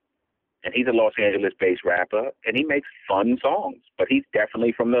YG, and he's a Los Angeles-based rapper, and he makes fun songs, but he's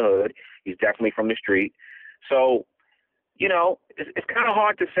definitely from the hood. He's definitely from the street. So, you know, it's kind of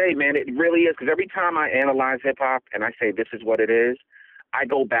hard to say, man. It really is, because every time I analyze hip-hop and I say this is what it is, I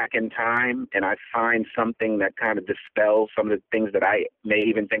go back in time and I find something that kind of dispels some of the things that I may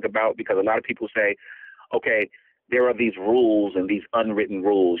even think about, because a lot of people say, okay, there are these rules and these unwritten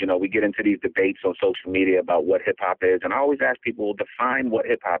rules. You know, we get into these debates on social media about what hip hop is. And I always ask people, define what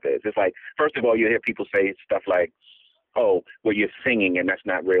hip hop is. It's like, first of all, you hear people say stuff like, oh, well, you're singing and that's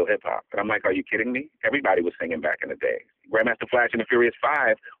not real hip hop. And I'm like, are you kidding me? Everybody was singing back in the day. Grandmaster Flash and the Furious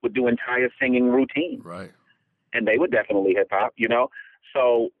Five would do entire singing routines. Right. And they were definitely hip hop, you know?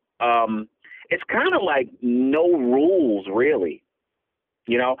 So it's kind of like no rules, really.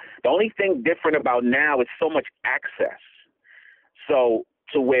 You know, the only thing different about now is so much access. So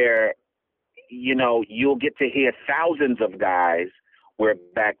to where, you know, you'll get to hear thousands of guys where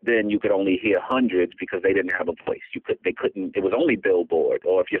back then you could only hear hundreds because they didn't have a voice. They couldn't, it was only Billboard.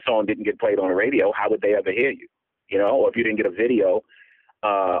 Or if your song didn't get played on the radio, how would they ever hear you? You know, or if you didn't get a video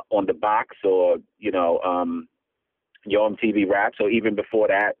on the box, or, you know, your MTV Raps, or even before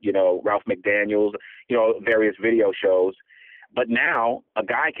that, you know, Ralph McDaniels, you know, various video shows. But now a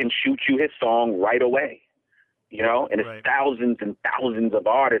guy can shoot you his song right away, you know, and it's Right. thousands and thousands of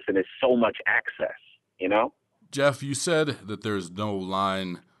artists, and it's so much access, you know? Jeff, you said that there's no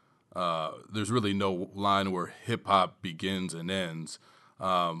line, there's really no line where hip hop begins and ends.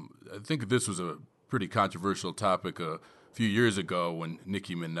 I think this was a pretty controversial topic a few years ago when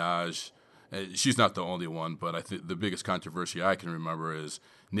Nicki Minaj, she's not the only one, but I think the biggest controversy I can remember is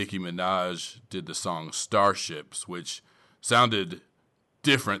Nicki Minaj did the song Starships, which sounded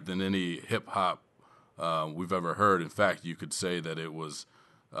different than any hip hop we've ever heard. In fact, you could say that it was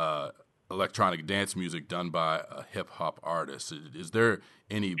electronic dance music done by a hip hop artist. Is there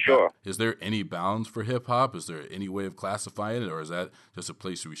any is there any bounds for hip hop? Is there any way of classifying it, or is that just a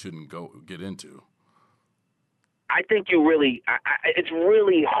place we shouldn't get into? I think it's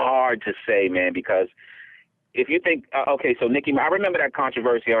really hard to say, man, because if you think, okay, so Nicki, I remember that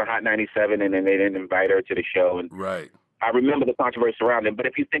controversy on Hot 97, and then they didn't invite her to the show. And Right. I remember the controversy around it. But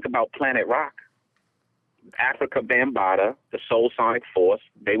if you think about Planet Rock, Africa Bambaataa, the Soul Sonic Force,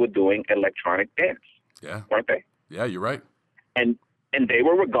 they were doing electronic dance, Yeah. weren't they? Yeah, you're right. And they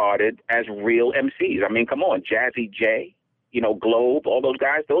were regarded as real MCs. I mean, come on, Jazzy J, you know, Globe, all those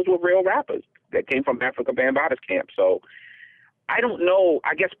guys, those were real rappers that came from Africa Bambaataa's camp. So I don't know.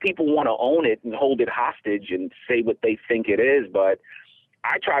 I guess people want to own it and hold it hostage and say what they think it is, but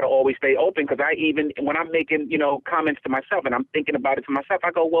I try to always stay open, because when I'm making, you know, comments to myself and I'm thinking about it to myself,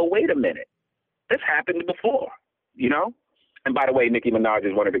 I go, well, wait a minute. This happened before, you know? And by the way, Nicki Minaj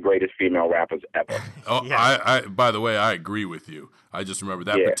is one of the greatest female rappers ever. Oh, Yeah. I by the way, I agree with you. I just remember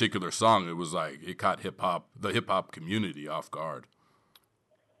that Yeah. particular song. It was like it caught the hip hop community off guard.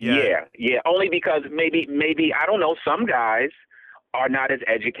 Yeah. Yeah. Only because maybe, I don't know, some guys are not as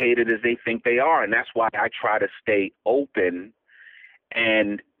educated as they think they are. And that's why I try to stay open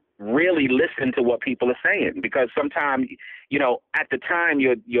and really listen to what people are saying, because sometimes, you know, at the time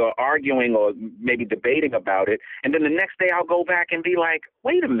you're arguing or maybe debating about it, and then the next day I'll go back and be like,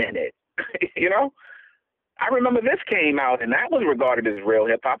 wait a minute, you know, I remember this came out and that was regarded as real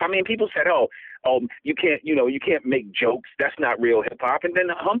hip hop. I mean, people said, oh, you can't make jokes. That's not real hip hop. And then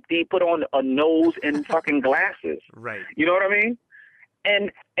Humpty put on a nose and fucking glasses. Right. You know what I mean?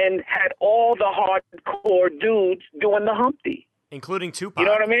 And had all the hardcore dudes doing the Humpty. Including Tupac. You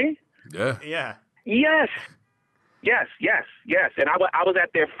know what I mean? Yeah. Yeah. Yes. And I was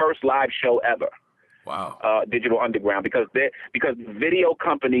at their first live show ever, Wow. Digital Underground, because video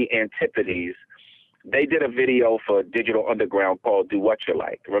company Antipodes, they did a video for Digital Underground called Do What You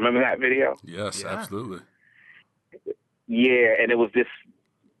Like. Remember that video? Yes, Yeah. absolutely. Yeah, and it was this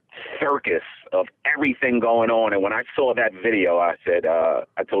circus of everything going on. And when I saw that video, I said,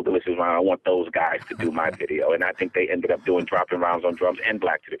 I told the listeners, I want those guys to do my video. And I think they ended up doing Dropping Rounds on Drums and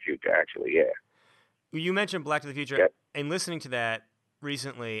Black to the Future, actually, yeah. You mentioned Black to the Future, Yep. and listening to that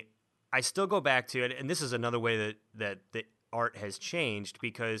recently, I still go back to it, and this is another way that the art has changed,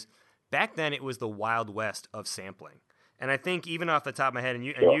 because back then it was the Wild West of sampling. And I think even off the top of my head, and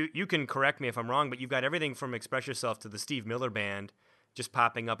you can correct me if I'm wrong, but you've got everything from Express Yourself to the Steve Miller Band just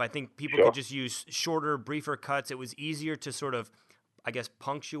popping up. I think people could just use shorter, briefer cuts. It was easier to sort of, I guess,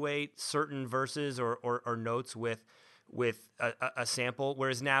 punctuate certain verses or notes with a sample,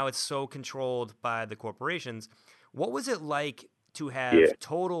 whereas now it's so controlled by the corporations. What was it like to have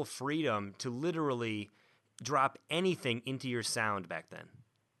total freedom to literally drop anything into your sound back then?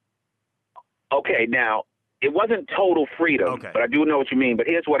 Okay, now, it wasn't total freedom, but I do know what you mean. But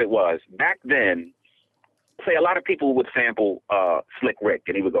here's what it was. Back then, say a lot of people would sample Slick Rick,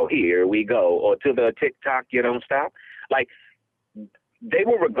 and he would go, "Here we go," or "To the tick-tock, you don't stop." Like, they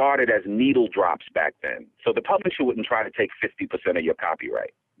were regarded as needle drops back then. So the publisher wouldn't try to take 50% of your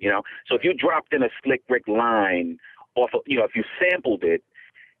copyright, you know? So if you dropped in a Slick Rick line off of, you know, if you sampled it,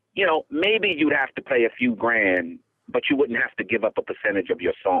 you know, maybe you'd have to pay a few grand, but you wouldn't have to give up a percentage of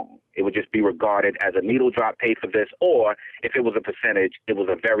your song. It would just be regarded as a needle drop, paid for this, or if it was a percentage, it was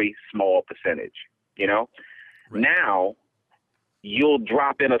a very small percentage, you know? Right. Now, you'll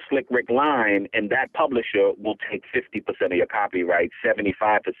drop in a Slick Rick line, and that publisher will take 50% of your copyright,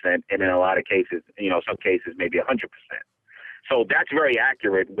 75%, and in a lot of cases, you know, some cases maybe 100%. So that's very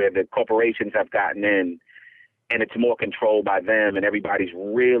accurate, where the corporations have gotten in, and it's more controlled by them, and everybody's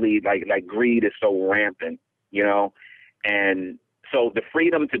really like greed is so rampant, you know, and so the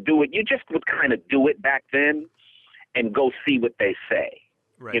freedom to do it, you just would kind of do it back then, and go see what they say,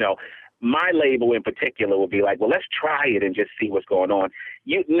 right. You know. My label in particular would be like, well, let's try it and just see what's going on.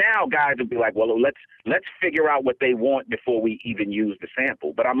 Now guys would be like, well, let's figure out what they want before we even use the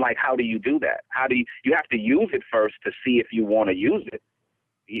sample. But I'm like, how do you do that? How do you have to use it first to see if you want to use it.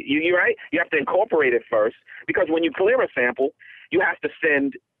 You're right. You have to incorporate it first, because when you clear a sample, you have to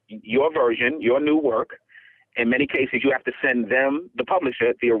send your version, your new work. In many cases, you have to send them, the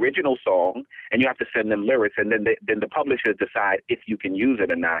publisher, the original song, and you have to send them lyrics, and then the publisher decide if you can use it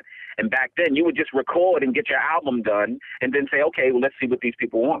or not. And back then, you would just record and get your album done, and then say, okay, well, let's see what these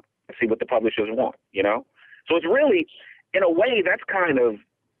people want. Let's see what the publishers want, you know? So it's really, in a way, that's kind of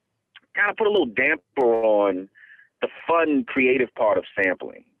put a little damper on the fun, creative part of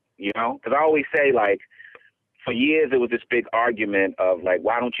sampling, you know? Because I always say, like, for years, there was this big argument of, like,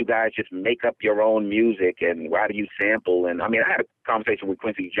 why don't you guys just make up your own music, and why do you sample? And, I mean, I had a conversation with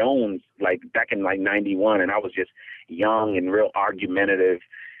Quincy Jones, like, back in, like, 91, and I was just young and real argumentative.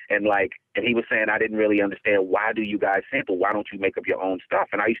 And, like, and he was saying, I didn't really understand, why do you guys sample? Why don't you make up your own stuff?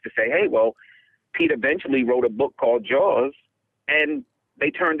 And I used to say, hey, well, Pete eventually wrote a book called Jaws, and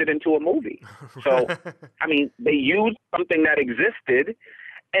they turned it into a movie. So, I mean, they used something that existed,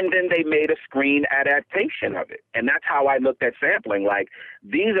 and then they made a screen adaptation of it. And that's how I looked at sampling. Like,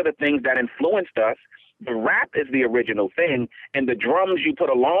 these are the things that influenced us. The rap is the original thing, and the drums you put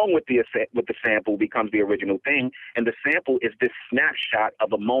along with the sample becomes the original thing. And the sample is this snapshot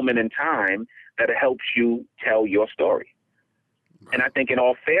of a moment in time that helps you tell your story. Right. And I think, in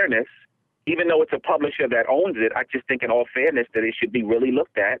all fairness, even though it's a publisher that owns it, I just think, in all fairness, that it should be really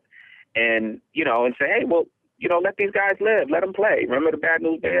looked at, and, you know, and say, hey, well, you know, let these guys live. Let them play. Remember the Bad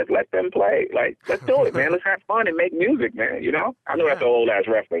News Bears? Let them play. Like, let's do it, man. Let's have fun and make music, man. You know? I know that's an old-ass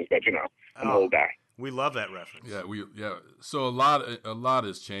reference, but, you know, I'm an old guy. We love that reference. Yeah. So a lot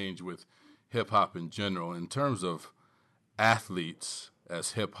has changed with hip-hop in general. In terms of athletes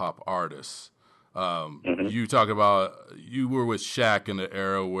as hip-hop artists, you talk about you were with Shaq in the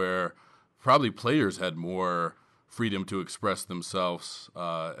era where probably players had more freedom to express themselves,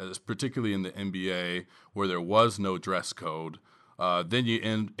 particularly in the NBA, where there was no dress code. Then you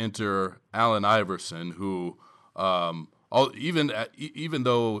enter Allen Iverson, who, even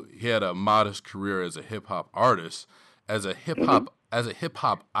though he had a modest career as a hip hop artist, as a hip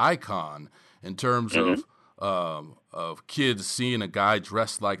hop icon, in terms of kids seeing a guy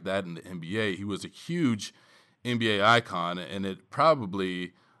dressed like that in the NBA, he was a huge NBA icon, and it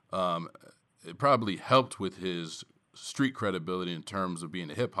probably helped with his street credibility in terms of being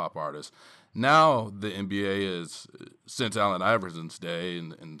a hip-hop artist. Now the NBA is, since Allen Iverson's day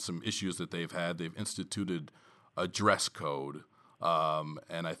and some issues that they've had, they've instituted a dress code.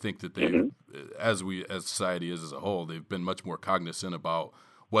 And I think that they, as society is as a whole, they've been much more cognizant about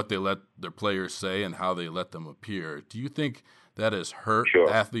what they let their players say and how they let them appear. Do you think that has hurt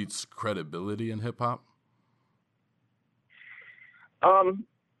athletes' credibility in hip-hop?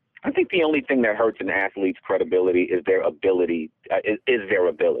 I think the only thing that hurts an athlete's credibility is their ability.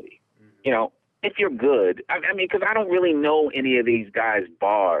 You know, if you're good, I mean, because I don't really know any of these guys'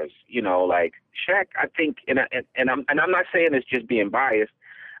 bars. You know, like Shaq, I think, and I'm not saying it's just being biased.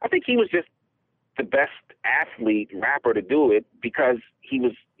 I think he was just the best athlete rapper to do it, because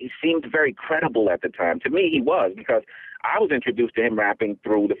he seemed very credible at the time. To me, he was, because I was introduced to him rapping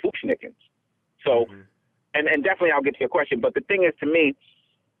through the Fushnikins. So, and definitely I'll get to your question, but the thing is, to me,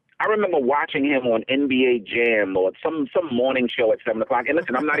 I remember watching him on NBA Jam or some morning show at 7 o'clock. And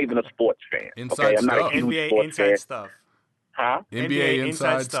listen, I'm not even a sports fan. Inside I'm not a huge NBA sports inside fan. stuff. Huh? NBA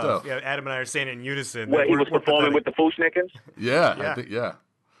inside stuff. Yeah, Adam and I are saying it in unison. Where he was We're performing with pathetic. the Fushnikins? Yeah, Yeah. I think, yeah.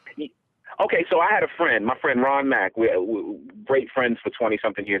 Okay, so I had a friend, my friend Ron Mack. We're great friends for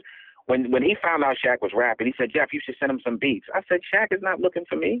 20-something years. When he found out Shaq was rapping, he said, "Jeff, you should send him some beats." I said, "Shaq is not looking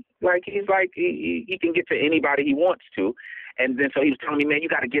for me. Like he can get to anybody he wants to." And then so he was telling me, "Man, you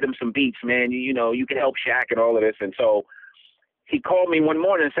got to get him some beats, man. You know, you can help Shaq and all of this." And so he called me one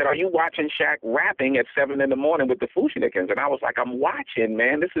morning and said, "Are you watching Shaq rapping at 7 a.m. with the Fushnikins?" And I was like, "I'm watching,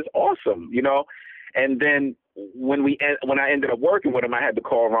 man. This is awesome, you know." And then when I ended up working with him, I had to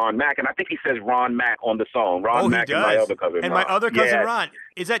call Ron Mack, and I think he says Ron Mack on the song. Ron Mack he and my does. other cousin And Ron. my other cousin Yeah. Ron.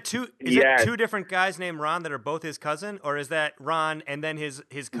 Is that two different guys named Ron that are both his cousin, or is that Ron and then his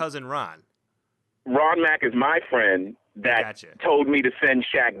cousin Ron? Ron Mack is my friend that Gotcha. told me to send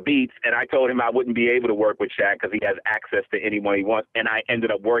Shaq beats, and I told him I wouldn't be able to work with Shaq because he has access to anyone he wants, and I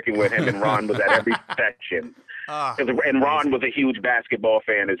ended up working with him, and Ron was at every section. And Ron was a huge basketball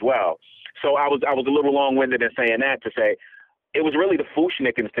fan as well. So I was a little long-winded in saying that to say it was really the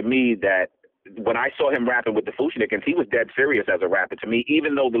Fushnikins to me that when I saw him rapping with the Fushnikins, he was dead serious as a rapper to me.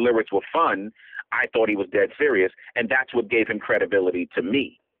 Even though the lyrics were fun, I thought he was dead serious, and that's what gave him credibility to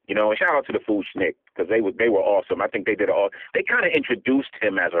me. You know, and shout out to the Fushnik because they were awesome. I think they kind of introduced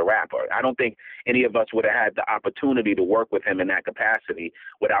him as a rapper. I don't think any of us would have had the opportunity to work with him in that capacity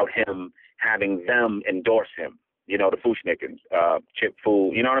without him having them endorse him. You know, the Fushnikins, Chip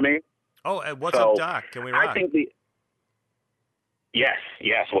Fool. You know what I mean? Oh, what's up, Doc? Can we rock? I think yes.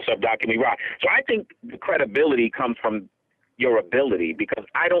 What's up, Doc? Can we rock? So I think the credibility comes from your ability because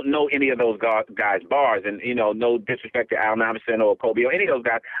I don't know any of those guys' bars, and you know, no disrespect to Al Iverson or Kobe or any of those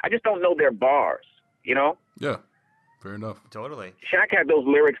guys. I just don't know their bars. You know? Yeah, fair enough. Totally. Shaq had those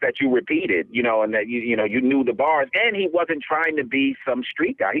lyrics that you repeated, you know, and that you knew the bars, and he wasn't trying to be some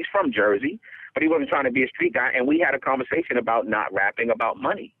street guy. He's from Jersey, but he wasn't trying to be a street guy. And we had a conversation about not rapping about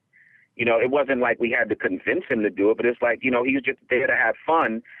money. You know, it wasn't like we had to convince him to do it, but it's like, you know, he was just there to have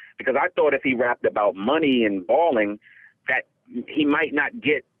fun because I thought if he rapped about money and balling, that he might not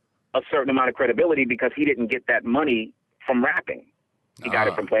get a certain amount of credibility because he didn't get that money from rapping. He got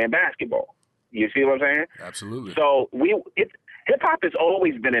it from playing basketball. You see what I'm saying? Absolutely. So hip-hop has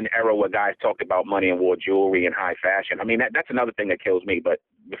always been an era where guys talked about money and wore jewelry and high fashion. I mean, that's another thing that kills me. But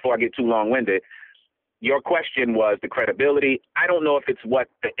before I get too long-winded, your question was the credibility. I don't know if it's what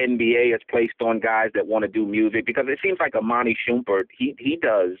the NBA has placed on guys that want to do music because it seems like Amani Shumpert, he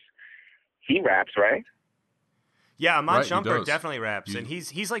raps, right? Yeah, Amon Right, he Shumpert does. definitely raps, and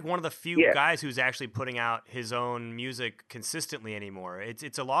he's like one of the few guys who's actually putting out his own music consistently anymore.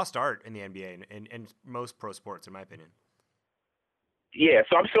 It's a lost art in the NBA and most pro sports, in my opinion. Yeah,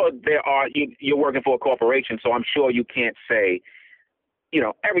 so I'm sure there are. You're working for a corporation, so I'm sure you can't say, you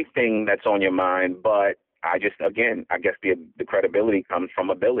know, everything that's on your mind. But I guess the credibility comes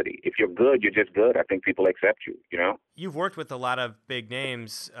from ability. If you're good, you're just good. I think people accept you. You know. You've worked with a lot of big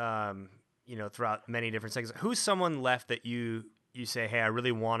names. You know, throughout many different segments. Who's someone left that you say, hey, I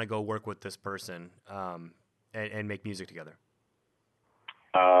really want to go work with this person and make music together?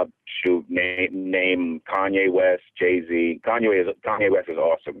 Name Kanye West, Jay-Z. Kanye West is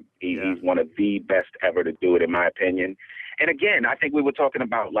awesome. He's one of the best ever to do it, in my opinion. And again, I think we were talking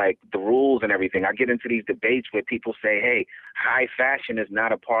about like the rules and everything. I get into these debates where people say, hey, high fashion is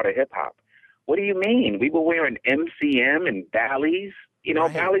not a part of hip hop. What do you mean? We were wearing MCM and Bally's. You know,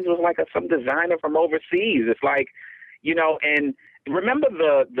 Bally's was like some designer from overseas. It's like, you know, and remember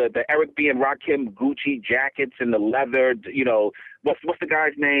the Eric B. and Rakim Gucci jackets and the leather, you know, what's the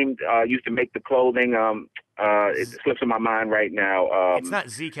guy's name used to make the clothing? It slips in my mind right now. It's not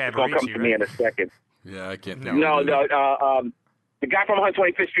Z Cavarici, it's going to come to me in a second. Yeah, I can't. No. The guy from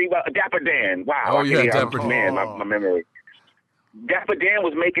 125th Street, Dapper Dan. Wow. Oh, yeah, Dapper Dan. Man, my memory. Dapper Dan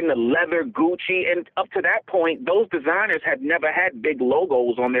was making the leather Gucci, and up to that point, those designers had never had big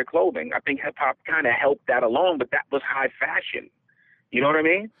logos on their clothing. I think hip-hop kind of helped that along, but that was high fashion. You know what I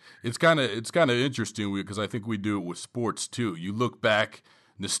mean? It's kind of interesting because I think we do it with sports, too. You look back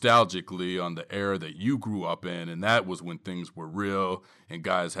nostalgically on the era that you grew up in, and that was when things were real and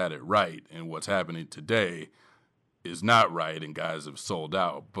guys had it right. And what's happening today is not right, and guys have sold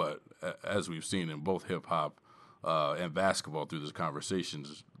out. But as we've seen in both hip-hop and basketball through these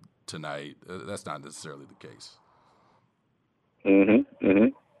conversations tonight, that's not necessarily the case.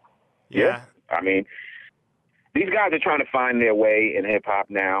 Yeah. I mean, these guys are trying to find their way in hip-hop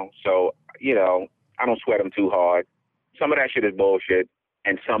now. So, you know, I don't sweat them too hard. Some of that shit is bullshit,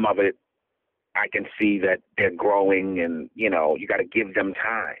 and some of it I can see that they're growing, and, you know, you got to give them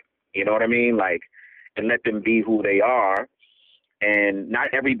time. You know what I mean? Like, and let them be who they are. And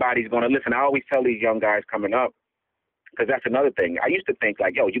not everybody's going to listen. I always tell these young guys coming up, Because that's another thing. I used to think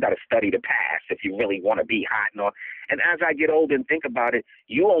like, yo, you got to study the past if you really want to be hot and all. And as I get older and think about it,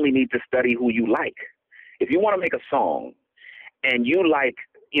 you only need to study who you like. If you want to make a song and you like,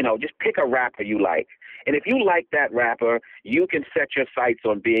 just pick a rapper you like. And if you like that rapper, you can set your sights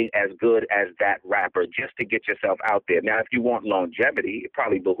on being as good as that rapper just to get yourself out there. Now, if you want longevity, it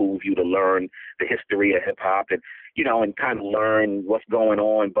probably behooves you to learn the history of hip hop and, and kind of learn what's going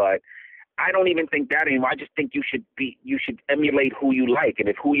on. But I don't even think that anymore. I just think you should emulate who you like. And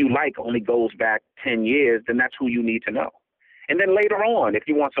if who you like only goes back 10 years, then that's who you need to know. And then later on, if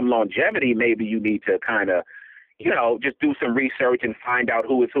you want some longevity, maybe you need to kind of, just do some research and find out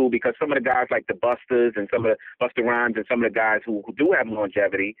who is who, because some of the guys like the Busters and some of the Busta Rhymes and some of the guys who do have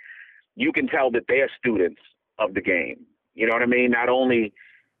longevity, you can tell that they're students of the game. You know what I mean? Not only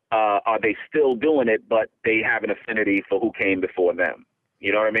are they still doing it, but they have an affinity for who came before them.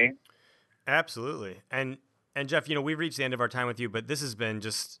 You know what I mean? Absolutely. And Jeff, we've reached the end of our time with you, but this has been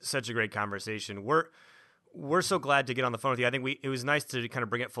just such a great conversation. We're so glad to get on the phone with you. I think it was nice to kind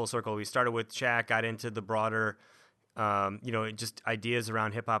of bring it full circle. We started with Shaq, got into the broader, just ideas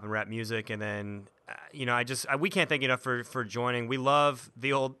around hip hop and rap music, and then, we can't thank you enough for joining. We love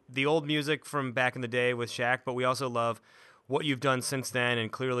the old music from back in the day with Shaq, but we also love what you've done since then,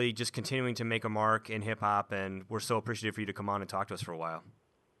 and clearly just continuing to make a mark in hip hop. And we're so appreciative for you to come on and talk to us for a while.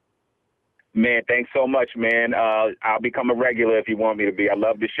 Man, thanks so much, man. I'll become a regular if you want me to be. I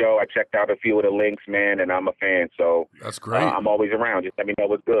love the show. I checked out a few of the links, man, and I'm a fan. So that's great. I'm always around. Just let me know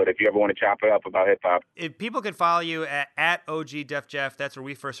what's good if you ever want to chop it up about hip hop. If people can follow you at OG Def Jeff, that's where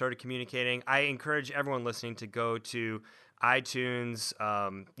we first started communicating. I encourage everyone listening to go to iTunes.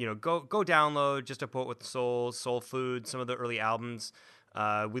 Go download Just a Poet with Soul, Soul Food, some of the early albums.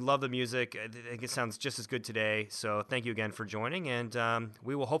 We love the music. I think it sounds just as good today. So thank you again for joining, and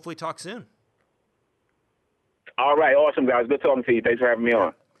we will hopefully talk soon. All right. Awesome, guys. Good talking to you. Thanks for having me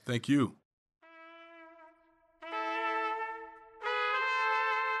on. Thank you.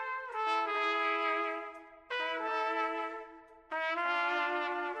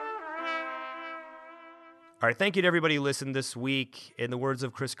 All right, thank you to everybody who listened this week. In the words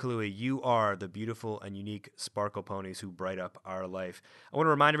of Chris Kalui, you are the beautiful and unique sparkle ponies who bright up our life. I want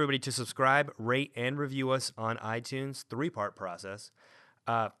to remind everybody to subscribe, rate, and review us on iTunes, 3-part process.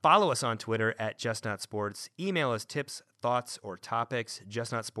 Follow us on Twitter at JustNotSports. Email us tips, thoughts, or topics,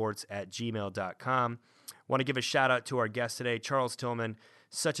 justnotsports@gmail.com. Want to give a shout out to our guest today, Charles Tillman.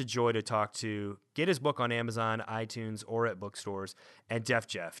 Such a joy to talk to. Get his book on Amazon, iTunes, or at bookstores. And Def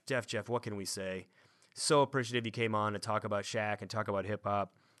Jeff. Def Jeff, what can we say? So appreciative you came on to talk about Shaq and talk about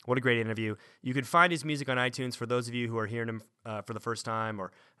hip-hop. What a great interview. You can find his music on iTunes for those of you who are hearing him for the first time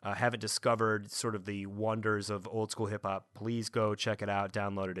or haven't discovered sort of the wonders of old-school hip-hop. Please go check it out,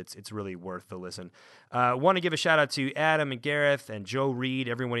 download it. It's really worth the listen. Want to give a shout-out to Adam and Gareth and Joe Reed,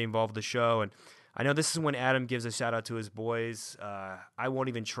 everyone involved with the show. And I know this is when Adam gives a shout-out to his boys. I won't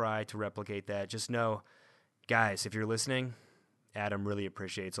even try to replicate that. Just know, guys, if you're listening, Adam really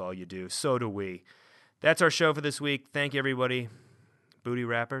appreciates all you do. So do we. That's our show for this week. Thank you, everybody. Booty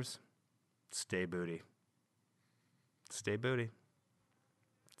rappers, stay booty. Stay booty.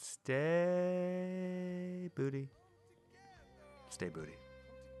 Stay booty. Stay booty.